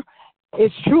prayer.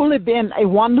 It's truly been a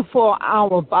wonderful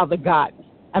hour, Father God.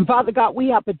 And Father God, we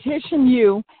have petitioned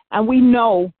you, and we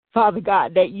know, Father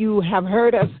God, that you have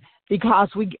heard us because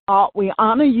we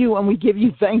honor you and we give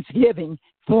you thanksgiving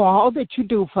for all that you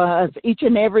do for us each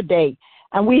and every day.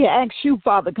 And we ask you,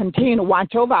 Father, continue to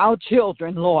watch over our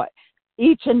children, Lord,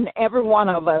 each and every one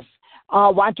of us.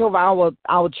 Watch over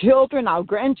our children, our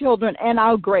grandchildren, and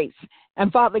our grace. And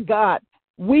Father God,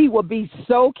 we will be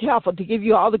so careful to give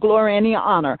you all the glory and the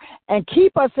honor, and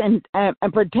keep us and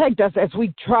protect us as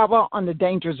we travel on the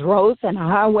dangerous roads and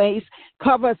highways.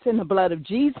 Cover us in the blood of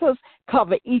Jesus.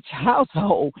 Cover each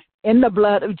household in the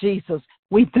blood of Jesus.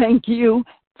 We thank you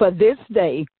for this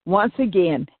day once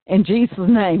again. In Jesus'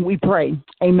 name we pray.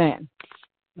 Amen.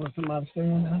 What's somebody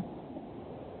saying now?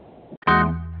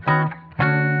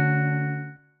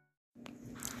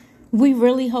 We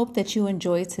really hope that you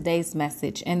enjoyed today's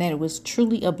message and that it was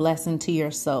truly a blessing to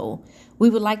your soul. We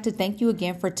would like to thank you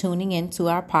again for tuning in to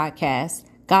our podcast.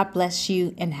 God bless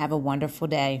you and have a wonderful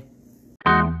day.